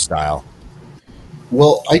progressive style?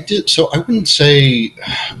 Well, I did. So I wouldn't say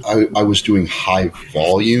I was doing high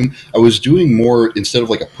volume. I was doing more, instead of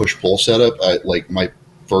like a push-pull setup, like my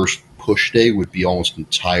first push day would be almost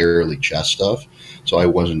entirely chest stuff. So I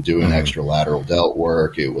wasn't doing extra lateral delt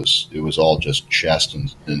work. It was all just chest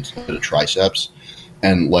and a bit of triceps.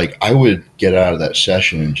 And like I would get out of that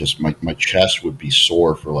session and just my chest would be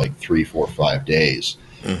sore for like 3, 4, 5 days.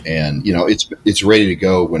 And it's ready to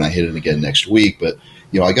go when I hit it again next week. But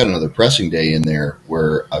I got another pressing day in there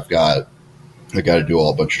where I got to do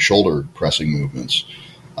a bunch of shoulder pressing movements.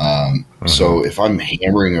 So if I'm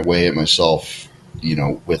hammering away at myself,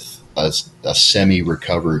 with a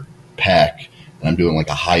semi-recovered pec, and I'm doing like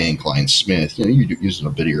a high incline Smith, you're using a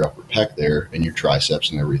bit of your upper pec there and your triceps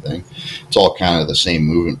and everything. It's all kind of the same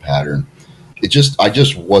movement pattern. I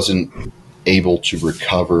just wasn't able to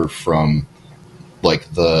recover from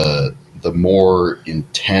like the more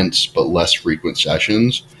intense but less frequent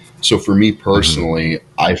sessions. So for me personally,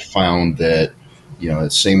 I found that,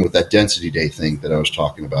 same with that density day thing that I was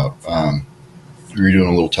talking about. You're doing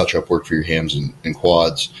a little touch-up work for your hams and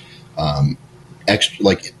quads. Extra,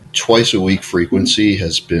 like twice a week frequency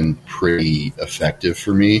has been pretty effective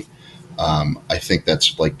for me. I think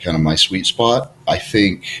that's like kind of my sweet spot. I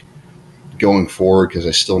think going forward, because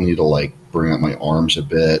I still need to like bring up my arms a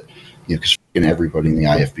bit, because everybody in the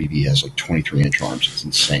IFBB has like 23-inch arms. It's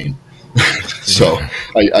insane. So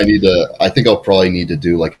I think I'll probably need to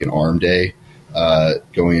do like an arm day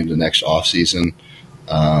going into next off season,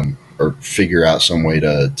 or figure out some way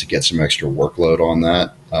to get some extra workload on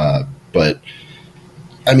that. But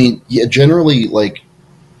I mean, yeah, generally, like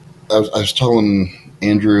I was telling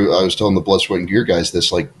Andrew, I was telling the Blood, Sweat, and Gear guys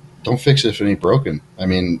this, like, don't fix it if it ain't broken. I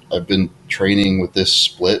mean, I've been training with this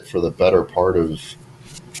split for the better part of,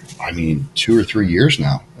 2 or 3 years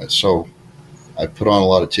now. So I put on a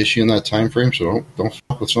lot of tissue in that time frame. So don't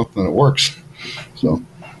fuck with something that works. So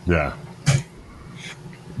yeah.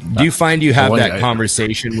 Do you find you have that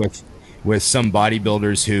conversation with some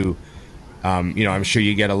bodybuilders who, I'm sure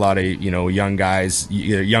you get a lot of, young guys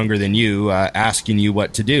younger than you asking you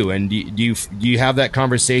what to do. And do you have that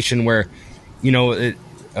conversation where,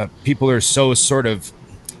 people are so sort of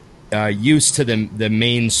used to the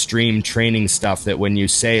mainstream training stuff that when you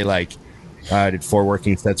say like, did 4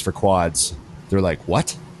 working sets for quads, they're like,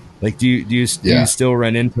 what? Like, do you still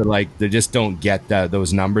run into like, they just don't get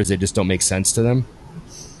those numbers? They just don't make sense to them.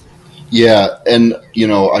 Yeah, and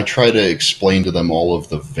I try to explain to them all of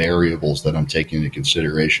the variables that I'm taking into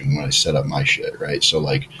consideration when I set up my shit, right? So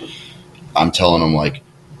like, I'm telling them like,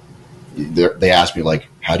 they ask me like,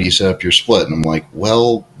 how do you set up your split? And I'm like,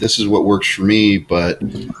 well, this is what works for me, but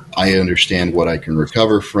I understand what I can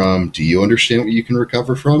recover from. Do you understand what you can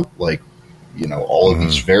recover from? Like, all of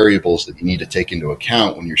these variables that you need to take into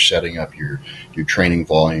account when you're setting up your training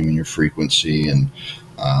volume and your frequency. And,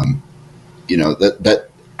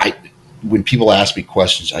 when people ask me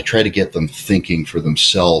questions, I try to get them thinking for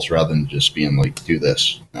themselves rather than just being like, do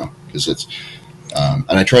this, because it's, and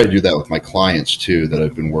I try to do that with my clients too, that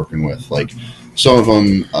I've been working with. Like some of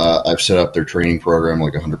them, I've set up their training program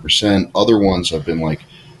like 100%. Other ones I've been like,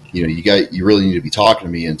 you really need to be talking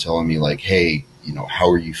to me and telling me like, hey, how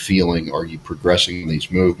are you feeling? Are you progressing in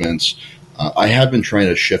these movements? I have been trying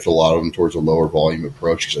to shift a lot of them towards a lower volume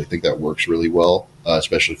approach because I think that works really well,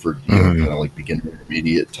 especially for kind of like beginner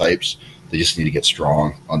intermediate types. They just need to get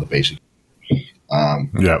strong on the basic.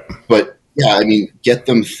 But yeah, get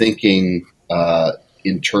them thinking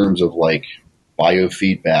in terms of like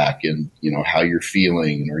biofeedback and how you're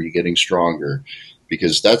feeling and are you getting stronger,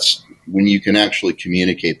 because that's when you can actually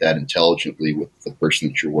communicate that intelligently with the person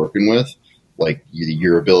that you're working with. Like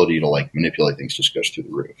your ability to like manipulate things just goes through the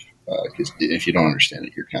roof. Because if you don't understand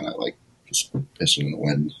it, you're kind of like just pissing in the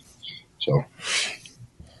wind. So,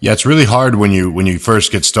 yeah, it's really hard when you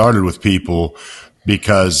first get started with people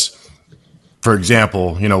because, for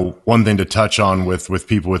example, one thing to touch on with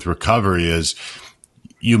people with recovery is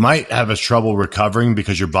you might have a trouble recovering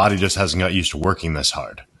because your body just hasn't got used to working this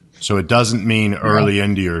hard. So it doesn't mean early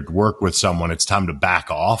into your work with someone, it's time to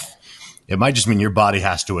back off. It might just mean your body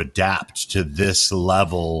has to adapt to this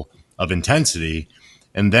level of intensity.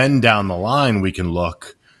 And then down the line, we can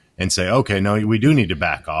look and say, okay, no, we do need to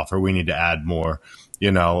back off or we need to add more,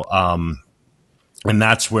 and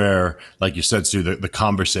that's where, like you said, Stu, the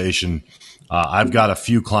conversation, I've got a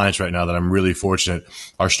few clients right now that I'm really fortunate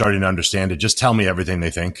are starting to understand it. Just tell me everything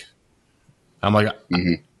they think. I'm like,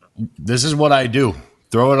 this is what I do.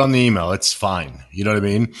 Throw it on the email. It's fine. You know what I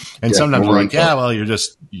mean? And sometimes we're like, yeah, well, you're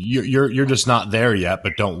just not there yet,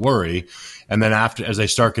 but don't worry. And then as they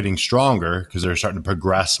start getting stronger, because they're starting to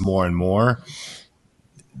progress more and more,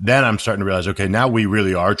 then I'm starting to realize, okay, now we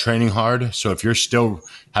really are training hard. So if you're still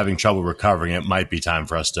having trouble recovering, it might be time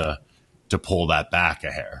for us to pull that back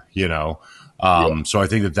a hair, So I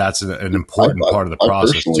think that's an important part of the process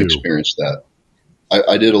I personally too. Experienced that.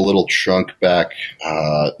 I did a little chunk back.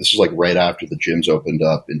 This was like right after the gyms opened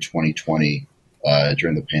up in 2020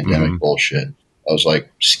 during the pandemic bullshit. I was like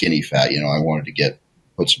skinny fat, I wanted to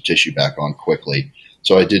put some tissue back on quickly.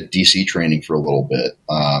 So I did DC training for a little bit,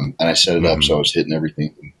 and I set it up so I was hitting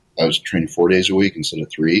everything. I was training 4 days a week instead of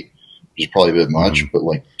 3, which is probably a bit much. But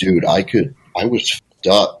like, dude, I was fucked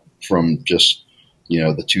up from just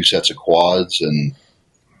the 2 sets of quads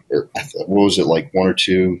what was it, like 1 or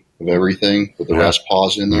 2 of everything with the rest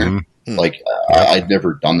pause in there. Like I'd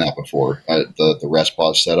never done that before. The rest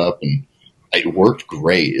pause setup, and it worked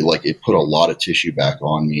great. It put a lot of tissue back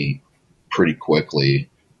on me pretty quickly.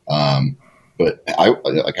 But I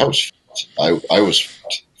was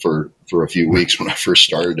fucked for a few weeks when I first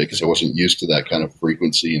started it because I wasn't used to that kind of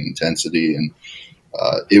frequency and intensity. And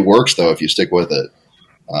it works though if you stick with it.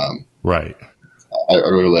 Right. I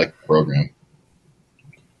really like the program.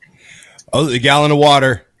 Oh, a gallon of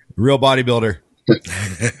water, real bodybuilder.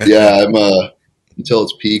 Yeah, I'm until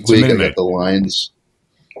it's peak week. I got the lines.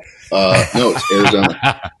 No, it's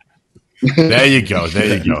Arizona. There you go.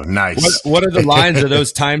 Nice. What are the lines? Are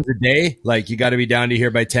those times a day? Like you got to be down to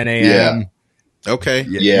here by 10 a.m. Yeah. Okay.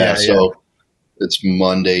 Yeah. So it's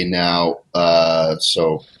Monday now.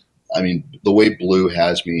 So, I mean, the way Blue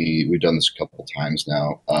has me, we've done this a couple times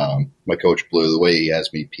now. My coach Blue, the way he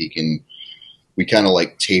has me peaking, we kind of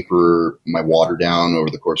like taper my water down over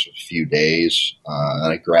the course of a few days.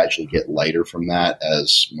 And I gradually get lighter from that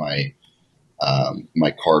as my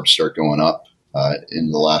carbs start going up in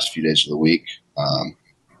the last few days of the week. And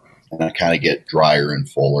I kind of get drier and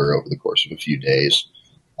fuller over the course of a few days.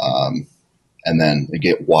 And then I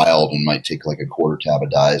get wild and might take like a quarter tab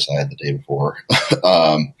of dyes I had the day before.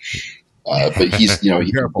 But he's,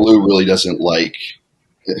 Blue really doesn't like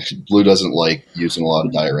using a lot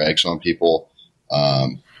of diuretics on people.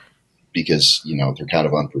 Because, they're kind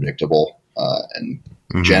of unpredictable. And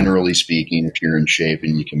generally speaking, if you're in shape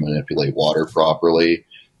and you can manipulate water properly,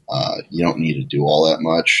 you don't need to do all that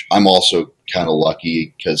much. I'm also kind of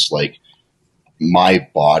lucky because like my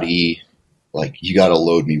body, like you got to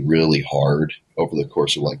load me really hard over the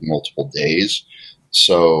course of like multiple days.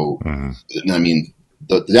 So, I mean,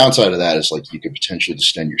 the downside of that is like you could potentially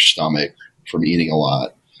distend your stomach from eating a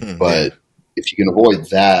lot. But if you can avoid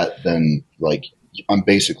that, then like I'm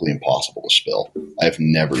basically impossible to spill. I've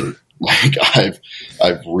never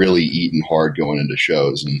I've really eaten hard going into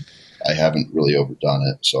shows and I haven't really overdone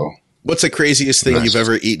it. So what's the craziest thing you've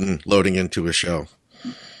ever eaten loading into a show?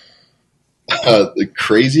 The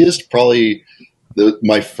craziest, probably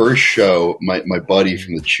my first show, my buddy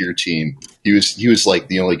from the cheer team, he was like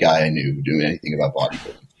the only guy I knew who knew anything about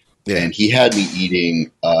bodybuilding. Yeah. And he had me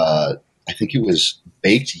eating, I think it was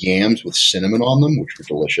baked yams with cinnamon on them, which were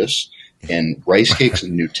delicious, and rice cakes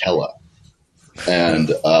and Nutella.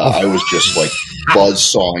 And I was just like buzz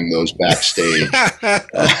sawing those backstage.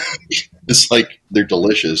 It's like they're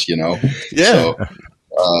delicious, Yeah. So,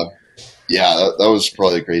 that was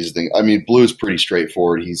probably the craziest thing. I mean, Blue's pretty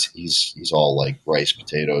straightforward. He's all like rice,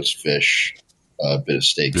 potatoes, fish, a bit of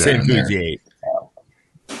steak. Same food you ate.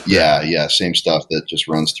 Yeah, same stuff that just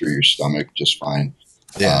runs through your stomach just fine.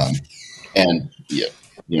 Yeah.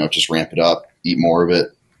 Just ramp it up, eat more of it.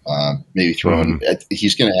 Maybe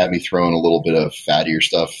he's going to have me throw in a little bit of fattier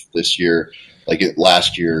stuff this year. Like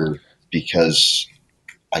last year, because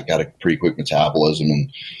I got a pretty quick metabolism,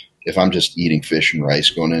 and if I'm just eating fish and rice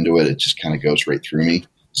going into it, it just kind of goes right through me.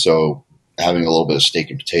 So having a little bit of steak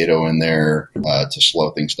and potato in there to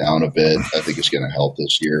slow things down a bit, I think is going to help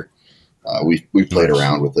this year. We've played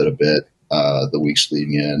around with it a bit the weeks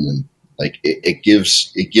leading in, and like it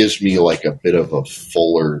gives me like a bit of a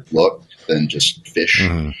fuller look than just fish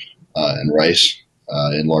and rice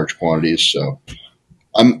in large quantities. So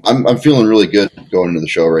I'm feeling really good going into the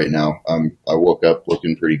show right now. I woke up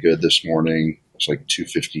looking pretty good this morning. It's like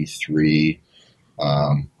 253.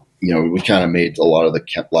 We kind of made a lot of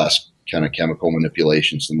the last kind of chemical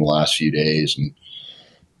manipulations in the last few days, and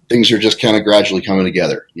things are just kind of gradually coming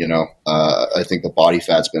together. I think the body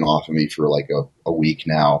fat's been off of me for like a week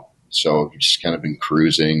now. So I've just kind of been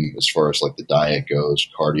cruising as far as like the diet goes.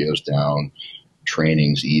 Cardio's down,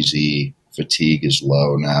 training's easy, fatigue is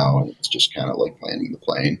low now, and it's just kind of like landing the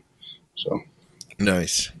plane. So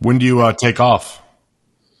nice. When do you take off?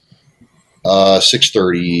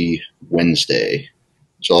 6:30 Wednesday.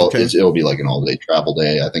 So it'll be like an all day travel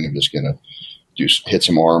day. I think I'm just gonna hit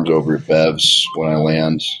some arms over at Bev's when I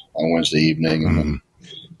land on Wednesday evening, and then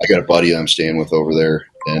I got a buddy that I'm staying with over there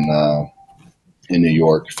in New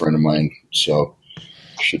York, a friend of mine. So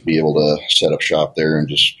should be able to set up shop there and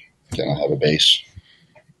just kind of have a base.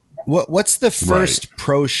 What's the first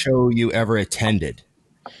pro show you ever attended?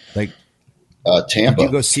 Like Tampa. Did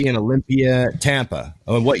you go see an Olympia Tampa?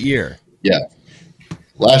 Oh, what year? Yeah,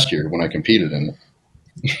 last year when I competed in it.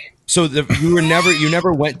 So you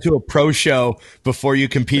never went to a pro show before you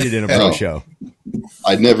competed in a pro show.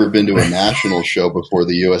 I'd never been to a national show before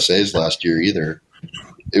the USA's last year either.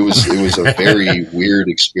 It was a very weird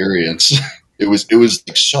experience. It was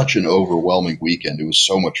like such an overwhelming weekend. It was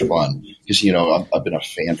so much fun because I've been a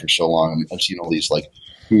fan for so long. I've seen all these like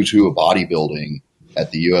who's who of bodybuilding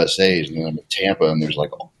at the USA's, and then I'm at Tampa, and there's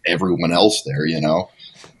like everyone else there.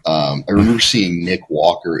 I remember seeing Nick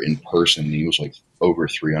Walker in person, and he was like over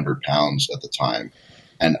 300 pounds at the time,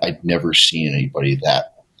 and I'd never seen anybody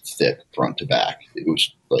that thick front to back. It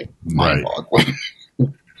was like mind-boggling.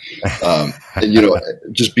 And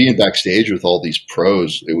just being backstage with all these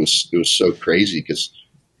pros, it was so crazy because,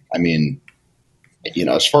 I mean,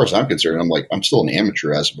 as far as I'm concerned, I'm still an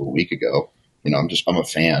amateur as of a week ago. I'm a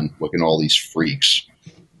fan looking at all these freaks.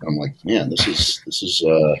 I'm like, man, this is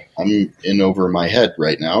I'm in over my head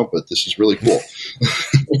right now, but this is really cool.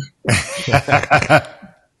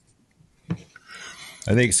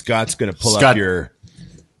 I think Scott's going to pull up your.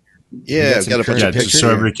 Yeah, I've got to put a picture so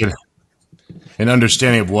everybody can an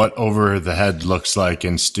understanding of what over the head looks like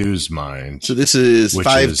in Stu's mind. So this is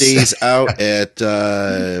 5 days out at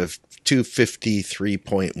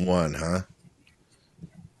 253.1, huh?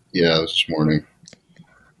 Yeah, this morning.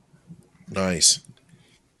 Nice.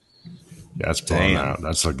 Yeah, that's pulling out.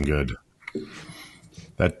 That's looking good.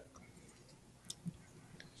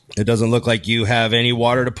 It doesn't look like you have any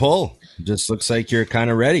water to pull. It just looks like you're kind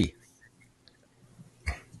of ready.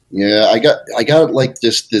 Yeah, I got like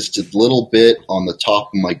this little bit on the top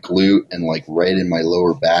of my glute and like right in my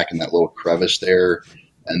lower back and that little crevice there.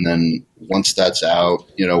 And then once that's out,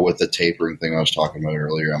 with the tapering thing I was talking about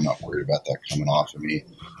earlier, I'm not worried about that coming off of me.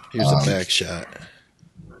 Here's a back shot.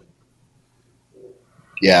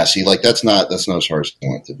 Yeah, see, like that's not as hard as I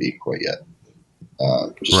want it to be quite yet.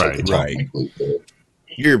 Just like the top of my glute there.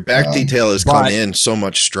 Your back detail has come in so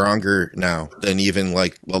much stronger now than even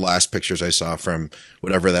like the last pictures I saw from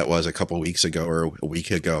whatever that was a couple of weeks ago or a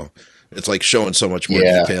week ago. It's like showing so much more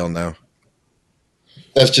detail now.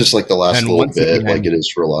 That's just like the last little bit, like it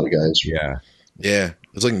is for a lot of guys. Yeah. Yeah.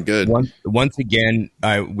 It's looking good. Once again,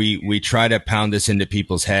 we try to pound this into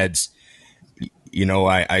people's heads.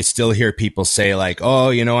 I still hear people say like,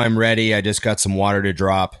 oh, I'm ready. I just got some water to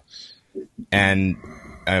drop. And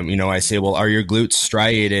I say, well, are your glutes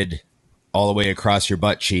striated all the way across your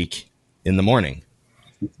butt cheek in the morning?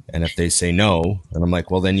 And if they say no, and I'm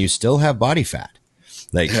like, well, then you still have body fat.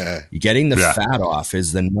 Like getting the fat off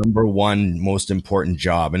is the number one most important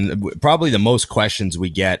job. And probably the most questions we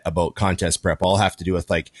get about contest prep all have to do with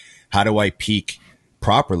like, how do I peak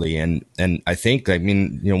properly? And I think,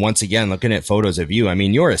 once again, looking at photos of you,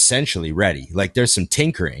 you're essentially ready. Like there's some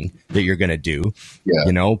tinkering that you're going to do,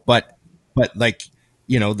 but like,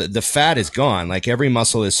 the fat is gone. Like every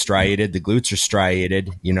muscle is striated. The glutes are striated,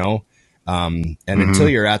 and until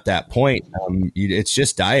you're at that point, it's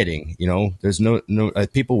just dieting. There's no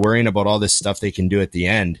people worrying about all this stuff they can do at the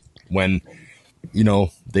end when,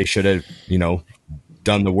 they should have,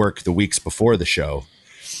 done the work the weeks before the show.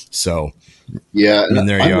 So, yeah,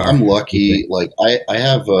 there you are. I'm lucky. Like I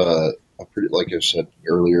have a pretty, like I said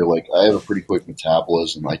earlier, like I have a pretty quick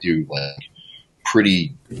metabolism. I do like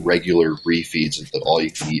pretty regular refeeds at the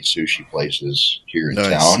all-you-can-eat sushi places here in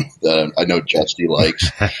town that I know Justy likes.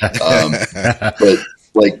 But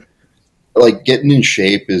like like getting in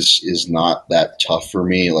shape is not that tough for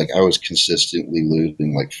me. Like I was consistently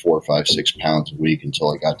losing like 4, 5, 6 pounds a week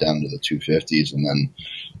until I got down to the 250s, and then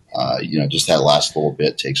just that last little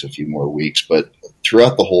bit takes a few more weeks. But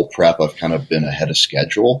throughout the whole prep, I've kind of been ahead of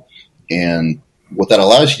schedule, and what that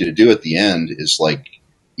allows you to do at the end is like,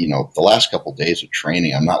 the last couple of days of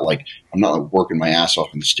training, I'm not like working my ass off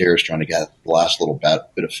on the stairs trying to get the last little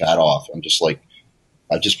bit of fat off. I'm just like,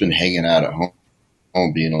 I've just been hanging out at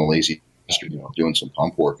home being a lazy bastard, doing some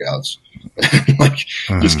pump workouts, like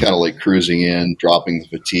just kind of like cruising in, dropping the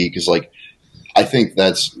fatigue. Cause like, I think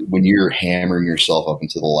that's when you're hammering yourself up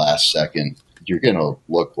into the last second, you're going to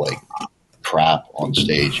look like crap on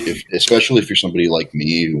stage. Especially if you're somebody like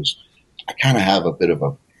me, I kind of have a bit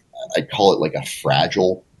of I call it like a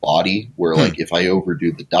fragile body where like if I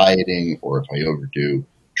overdo the dieting or if I overdo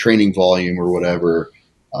training volume or whatever,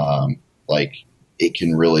 like it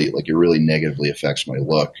really negatively affects my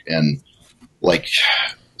look. And like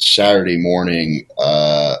Saturday morning,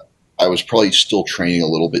 I was probably still training a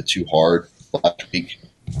little bit too hard last week.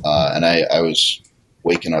 And I was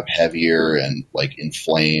waking up heavier and like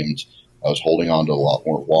inflamed. I was holding on to a lot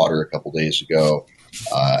more water a couple days ago.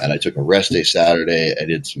 And I took a rest day Saturday. I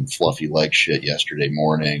did some fluffy leg shit yesterday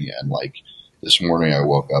morning. And like this morning I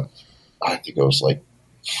woke up, I think I was like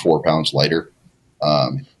 4 pounds lighter.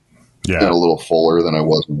 And a little fuller than I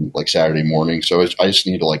was like Saturday morning. So I just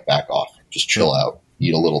need to like back off, just chill out,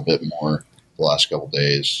 eat a little bit more the last couple of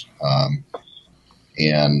days.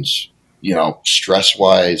 And stress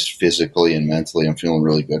wise, physically and mentally, I'm feeling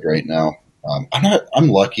really good right now. I'm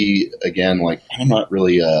lucky again. Like I'm not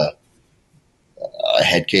really a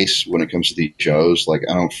head case when it comes to these shows. Like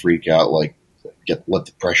I don't freak out, like let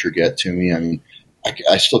the pressure get to me. I mean,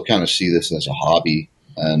 I still kind of see this as a hobby,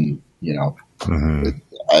 and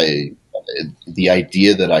the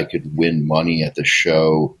idea that I could win money at the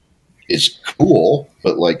show is cool,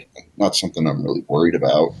 but like not something I'm really worried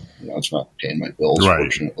about. It's not paying my bills,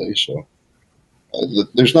 fortunately. So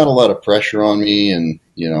there's not a lot of pressure on me, and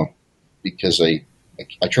because I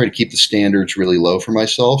try to keep the standards really low for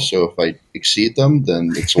myself. So if I exceed them, then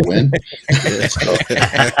it's a win.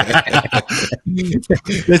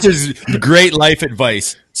 This is great life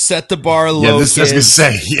advice. Set the bar low. Yeah, this is going to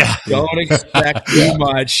say, don't expect too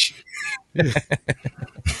much.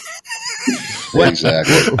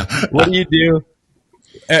 Exactly. What do you do?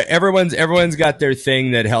 Everyone's got their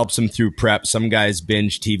thing that helps them through prep. Some guys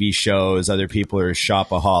binge TV shows. Other people are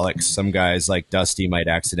shopaholics. Some guys like Dusty might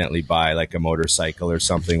accidentally buy like a motorcycle or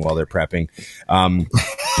something while they're prepping.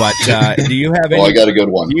 But do you have any? I got a good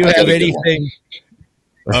one. Do you have anything?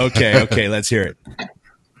 Okay, let's hear it.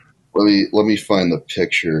 Let me find the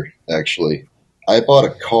picture. Actually, I bought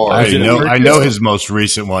a car. I know his most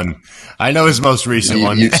recent one.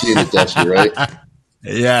 You've seen it, Dusty, right?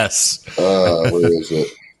 Yes. Where is it?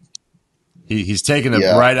 He's taken it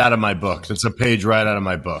right out of my book. That's a page right out of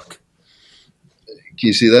my book. Can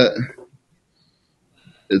you see that?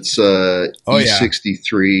 It's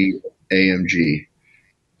E63 AMG.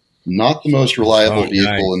 Not the most reliable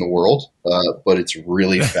vehicle in the world, but it's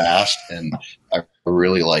really fast, and I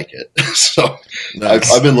really like it. So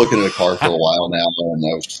nice. I've been looking at a car for a while now, and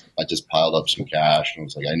I just piled up some cash, and I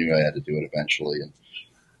was like, I knew I had to do it eventually. And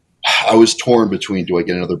I was torn between, do I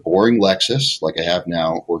get another boring Lexus like I have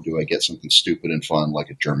now, or do I get something stupid and fun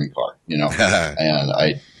like a German car, And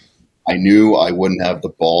I knew I wouldn't have the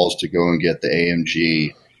balls to go and get the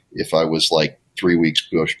AMG if I was like 3 weeks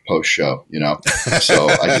post show, So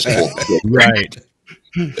I just pulled the right.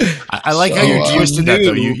 I like how you twisted that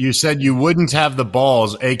though. You said you wouldn't have the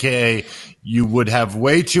balls, aka you would have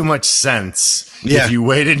way too much sense if you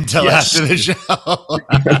waited until after the show.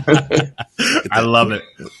 I love it.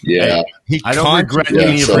 Yeah. Hey, I don't regret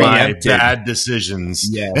any of my bad decisions.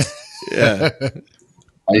 Yeah. I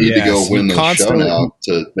need to go win the show now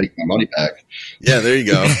to make my money back. Yeah, there you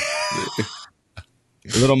go.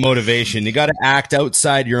 A little motivation. You got to act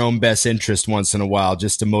outside your own best interest once in a while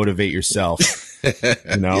just to motivate yourself. Yeah.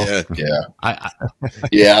 But I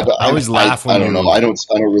always laugh. I don't know. I don't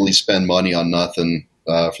really spend money on nothing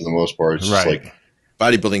for the most part. It's just like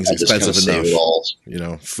bodybuilding's expensive enough.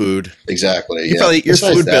 Food. Exactly. Your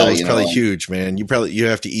food bill is probably huge, man. You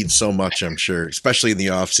have to eat so much, I'm sure, especially in the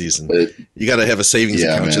off season. You got to have a savings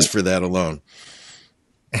account just for that alone.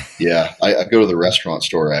 Yeah, I go to the restaurant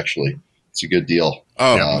store actually. It's a good deal.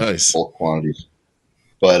 Oh, nice. Bulk quantities.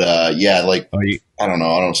 But I don't know.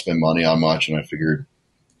 I don't spend money on much, and I figured,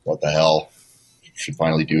 what the hell, should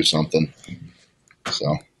finally do something.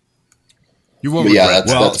 So, you won't.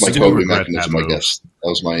 That's my coping mechanism, I guess. That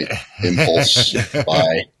was my impulse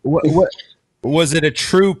buy. Was it a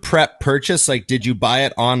true prep purchase? Like, did you buy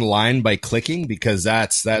it online by clicking? Because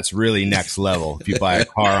that's really next level. If you buy a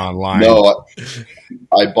car online. No,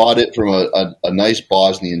 I bought it from a nice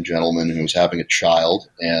Bosnian gentleman who was having a child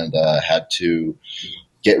and had to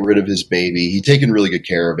get rid of his baby. He'd taken really good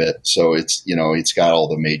care of it. So it's, it's got all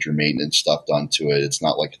the major maintenance stuff done to it. It's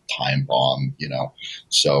not like a time bomb,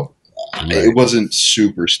 So it wasn't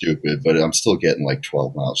super stupid, but I'm still getting like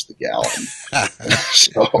 12 miles to the gallon.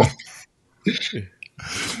 So...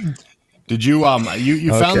 Did you you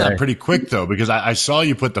found that pretty quick though, because I saw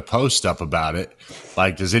you put the post up about it.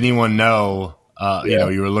 Like, does anyone know?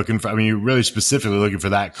 You were looking for. I mean, you're really specifically looking for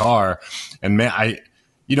that car, and man,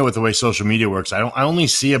 with the way social media works, I only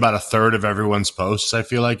see about a third of everyone's posts. I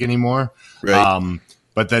feel like anymore. Right.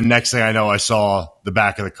 But then next thing I know, I saw the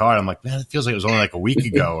back of the car. I'm like, man, it feels like it was only like a week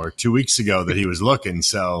ago or 2 weeks ago that he was looking.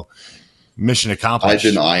 So mission accomplished.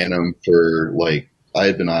 I've been eyeing them for I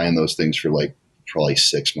had been eyeing those things for probably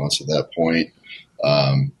 6 months at that point.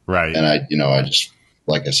 Right. And I just,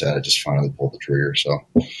 like I said, I just finally pulled the trigger. So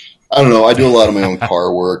I don't know. I do a lot of my own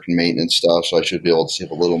car work and maintenance stuff, so I should be able to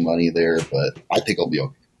save a little money there, but I think I'll be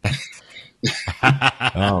okay.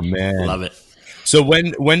 Oh man. Love it. So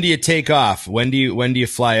when do you take off? When do you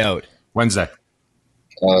fly out? Wednesday.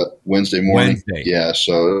 Wednesday morning. Wednesday. Yeah.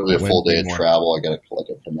 So it'll be a full day of morning. travel. I got a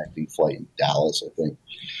connecting flight in Dallas, I think.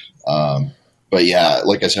 But yeah,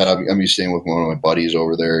 like I said, I'm gonna be staying with one of my buddies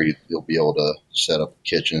over there. He'll be able to set up a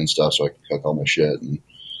kitchen and stuff so I can cook all my shit and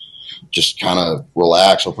just kind of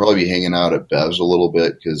relax. I'll probably be hanging out at Bev's a little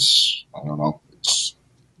bit because, I don't know, it's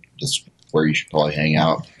just where you should probably hang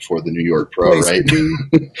out before the New York Pro, right?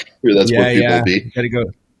 That's where people will be. Gotta go.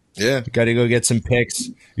 Yeah. Gotta go get some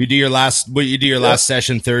pics. You do your last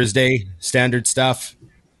session Thursday, standard stuff?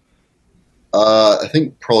 I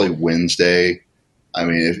think probably Wednesday. I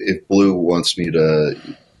mean, if Blue wants me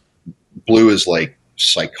to, Blue is like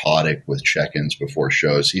psychotic with check-ins before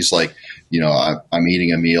shows. He's like, I'm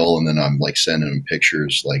eating a meal and then I'm like sending him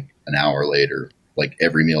pictures like an hour later, like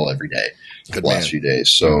every meal every day for the last few days.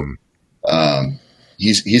 So,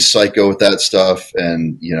 he's psycho with that stuff.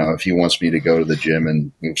 And, if he wants me to go to the gym and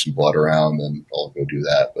move some blood around, then I'll go do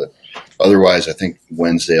that. But otherwise, I think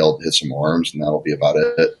Wednesday I'll hit some arms and that'll be about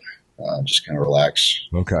it. Just kind of relax.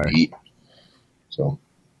 Okay. Eat. So,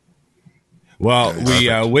 well, we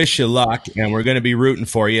wish you luck, and we're going to be rooting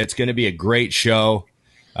for you. It's going to be a great show.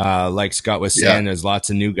 Like Scott was saying, there's lots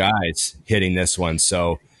of new guys hitting this one.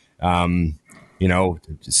 So, seeing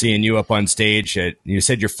you up on stage, you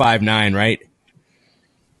said you're 5'9", right?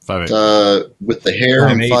 5'8". With the hair,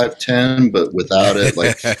 I'm 5'10", but without it,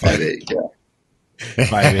 like 5'8". Yeah.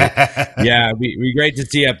 5'8". Yeah, it'd be great to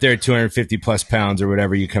see you up there, 250 plus pounds or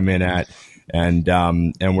whatever you come in at. And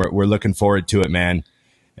we're looking forward to it, man.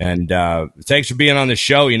 And thanks for being on the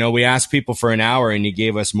show. We asked people for an hour, and you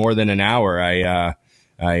gave us more than an hour. I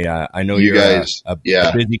know you're guys, a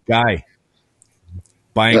busy guy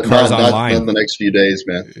buying cars online. Not the next few days,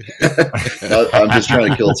 man. I'm just trying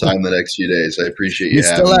to kill time the next few days. I appreciate you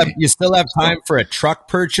having me. You still have time for a truck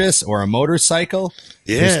purchase or a motorcycle?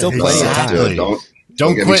 Yeah, there's still plenty of time.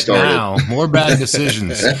 Don't quit now. More bad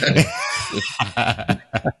decisions.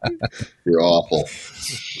 You're awful.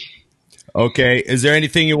 Okay. Is there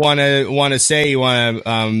anything you want to say? You want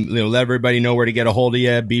to let everybody know where to get a hold of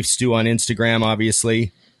you? Beef Stew on Instagram,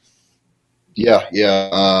 obviously. Yeah.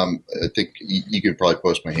 I think you could probably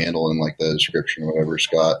post my handle in like the description or whatever,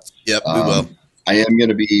 Scott. Yep, we will. I am going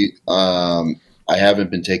to be. I haven't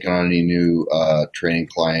been taking on any new training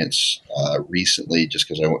clients recently, just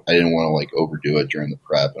because I didn't want to like overdo it during the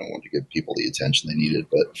prep. I wanted to give people the attention they needed.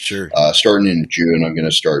 But sure, starting in June, I'm going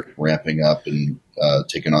to start ramping up and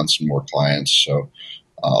taking on some more clients. So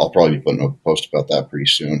I'll probably be putting a post about that pretty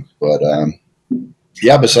soon. But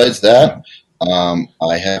besides that,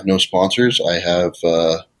 I have no sponsors. I have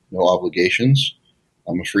no obligations.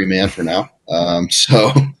 I'm a free man for now.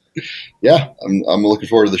 So. Yeah, I'm looking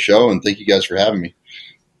forward to the show, and thank you guys for having me.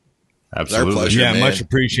 Absolutely. Our pleasure, yeah, man. Much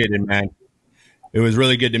appreciated, man. It was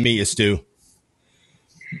really good to meet you, Stu.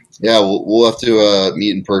 Yeah, we'll have to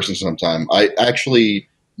meet in person sometime.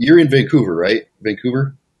 You're in Vancouver, right?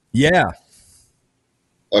 Vancouver? Yeah.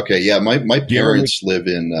 Okay, yeah, my parents live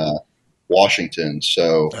in Washington,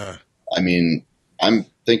 so I'm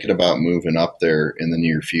thinking about moving up there in the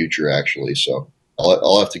near future, actually. So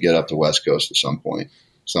I'll have to get up to West Coast at some point.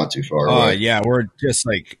 It's not too far away. Yeah, we're just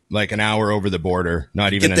like an hour over the border.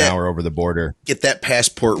 Not even an hour over the border. Get that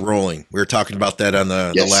passport rolling. We were talking about that on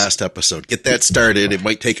the last episode. Get that started. It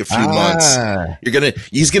might take a few months.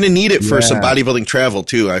 He's gonna need it for some bodybuilding travel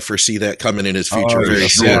too. I foresee that coming in his future very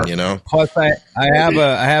soon. You know. Plus, I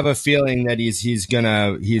have a feeling that he's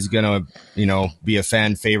gonna be a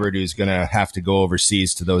fan favorite who's gonna have to go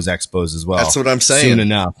overseas to those expos as well. That's what I'm saying. Soon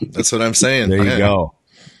enough. That's what I'm saying. There you go.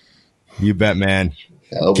 You bet, man.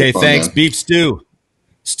 Okay, thanks, man. Beef Stu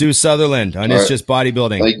Sutherland on It's Just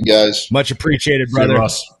Bodybuilding. Thank you, guys. Much appreciated, brother.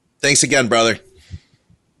 Thanks again, brother.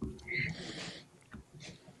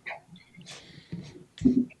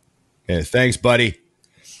 Okay, thanks, buddy.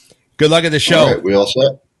 Good luck at the show. All right, we all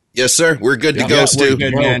set? Yes, sir. We're good to go, Stu.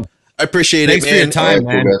 Good, man. I appreciate thanks it, man. Thanks for your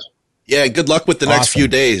time, man. Yeah, good luck with the next few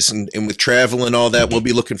days and with travel and all that. We'll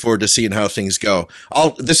be looking forward to seeing how things go.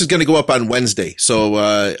 This is going to go up on Wednesday, so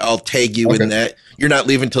I'll tag you in that. You're not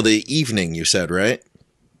leaving till the evening, you said, right?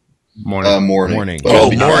 Morning. But I'll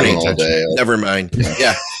be morning all day. Never mind.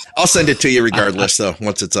 Yeah, I'll send it to you regardless, though,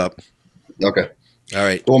 once it's up. Okay. All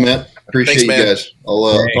right. Cool, man. Appreciate you guys.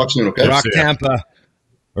 I'll talk soon, okay? Rock Tampa.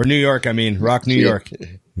 Or New York, Rock New York.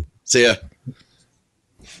 See ya.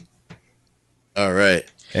 All right.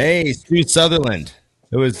 Hey, Stu Sutherland.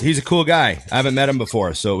 He's a cool guy. I haven't met him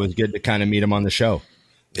before, so it was good to kind of meet him on the show.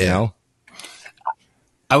 Yeah. You know?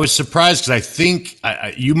 I was surprised because I think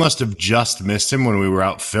you must have just missed him when we were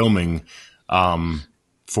out filming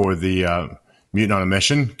for the Mutant on a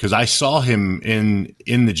Mission, because I saw him in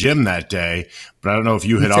the gym that day, but I don't know if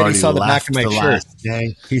you had already saw the left back of my the shirt. last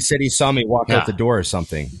day. He said he saw me walk out the door or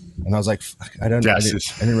something, and I was like, "Fuck, I didn't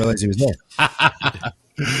realize he was there."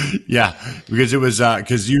 Yeah, because it was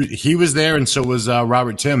because he was there, and so was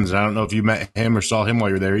Robert Timms. I don't know if you met him or saw him while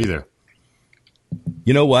you were there either.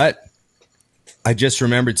 You know what? I just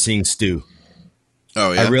remembered seeing Stu.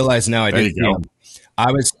 Oh yeah, I realize now I didn't see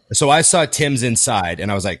him. I saw Tim's inside,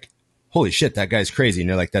 and I was like, "Holy shit, that guy's crazy!" And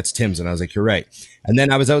you're like, "That's Tim's," and I was like, "You're right." And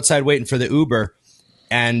then I was outside waiting for the Uber,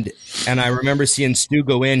 and I remember seeing Stu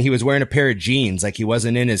go in. He was wearing a pair of jeans, like he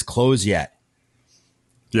wasn't in his clothes yet.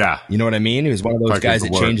 Yeah. You know what I mean? He was one of those guys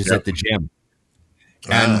that changes at the gym.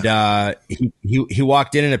 And he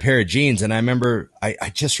walked in a pair of jeans, and I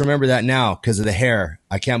just remember that now because of the hair.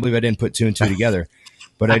 I can't believe I didn't put two and two together.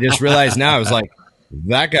 But I just realized now, I was like,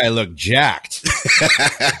 that guy looked jacked.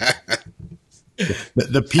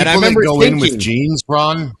 The people that go in with jeans,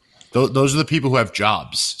 Ron, those are the people who have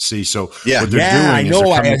jobs. See, so what they're doing I know.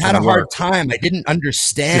 I had a hard work. time. I didn't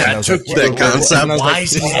understand. Yeah, I took like, that concept. Why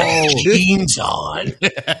is he have jeans on?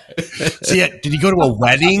 See, did he go to a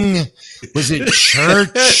wedding? Was it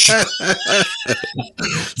church?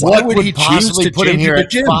 What would he possibly put him here at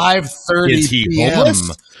 5:30 p.m.?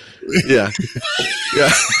 Yeah.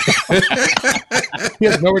 Yeah. He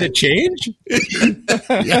has nowhere to change?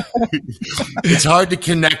 Yeah. It's hard to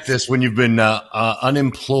connect this when you've been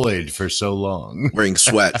unemployed for so long. Wearing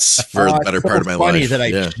sweats for the better part of my life. Funny that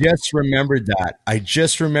I just remembered that. I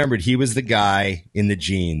just remembered he was the guy in the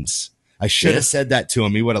jeans. I should have said that to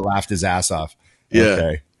him. He would have laughed his ass off. Yeah.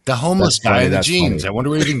 Okay. The homeless guy in the jeans. Funny. I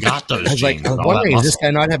wonder where he even got those I was jeans. like, I was wondering, does this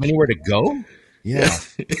guy not have anywhere to go? Yeah.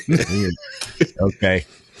 Weird. Okay.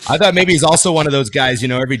 I thought maybe he's also one of those guys,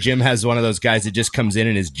 every gym has one of those guys that just comes in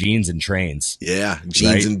his jeans and trains. Yeah,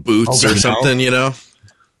 jeans and boots or something, Like,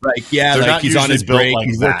 like he's on his break. Like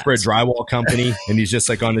he's worked for a drywall company, and he's just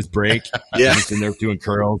like on his break. Yeah. He's in there doing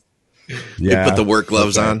curls. Yeah. They put the work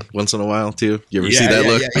gloves on once in a while, too. You ever see that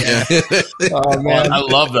look? Yeah. Oh, man. I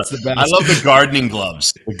love that. I love the gardening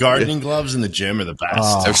gloves. The gardening gloves in the gym are the best.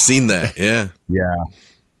 Oh. I've seen that, yeah. Yeah.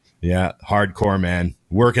 Yeah, hardcore, man.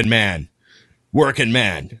 Working man.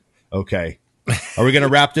 Okay. Are we going to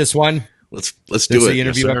wrap this one? Let's do this it. Is the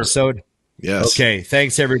interview episode? Yes. Okay.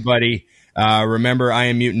 Thanks, everybody. Remember,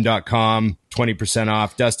 IamMutant.com, 20%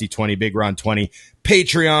 off, Dusty 20, Big Ron 20.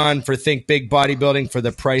 Patreon for Think Big Bodybuilding for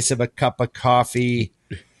the price of a cup of coffee.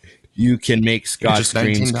 You can make Scott's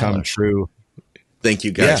dreams come true. Thank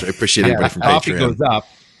you, guys. I appreciate everybody from coffee Patreon. Goes up.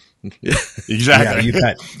 Exactly. Yeah, you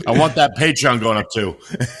bet. I want that Patreon going up too.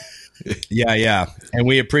 Yeah. And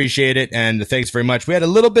we appreciate it. And thanks very much. We had a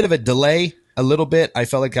little bit of a delay. I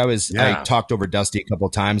felt like I talked over Dusty a couple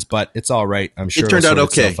of times, but it's all right. I'm sure it turned out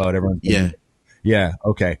okay. Yeah.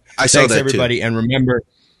 Okay. I saw Thanks, that everybody. too. And remember,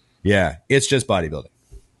 it's just bodybuilding.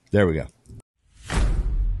 There we go.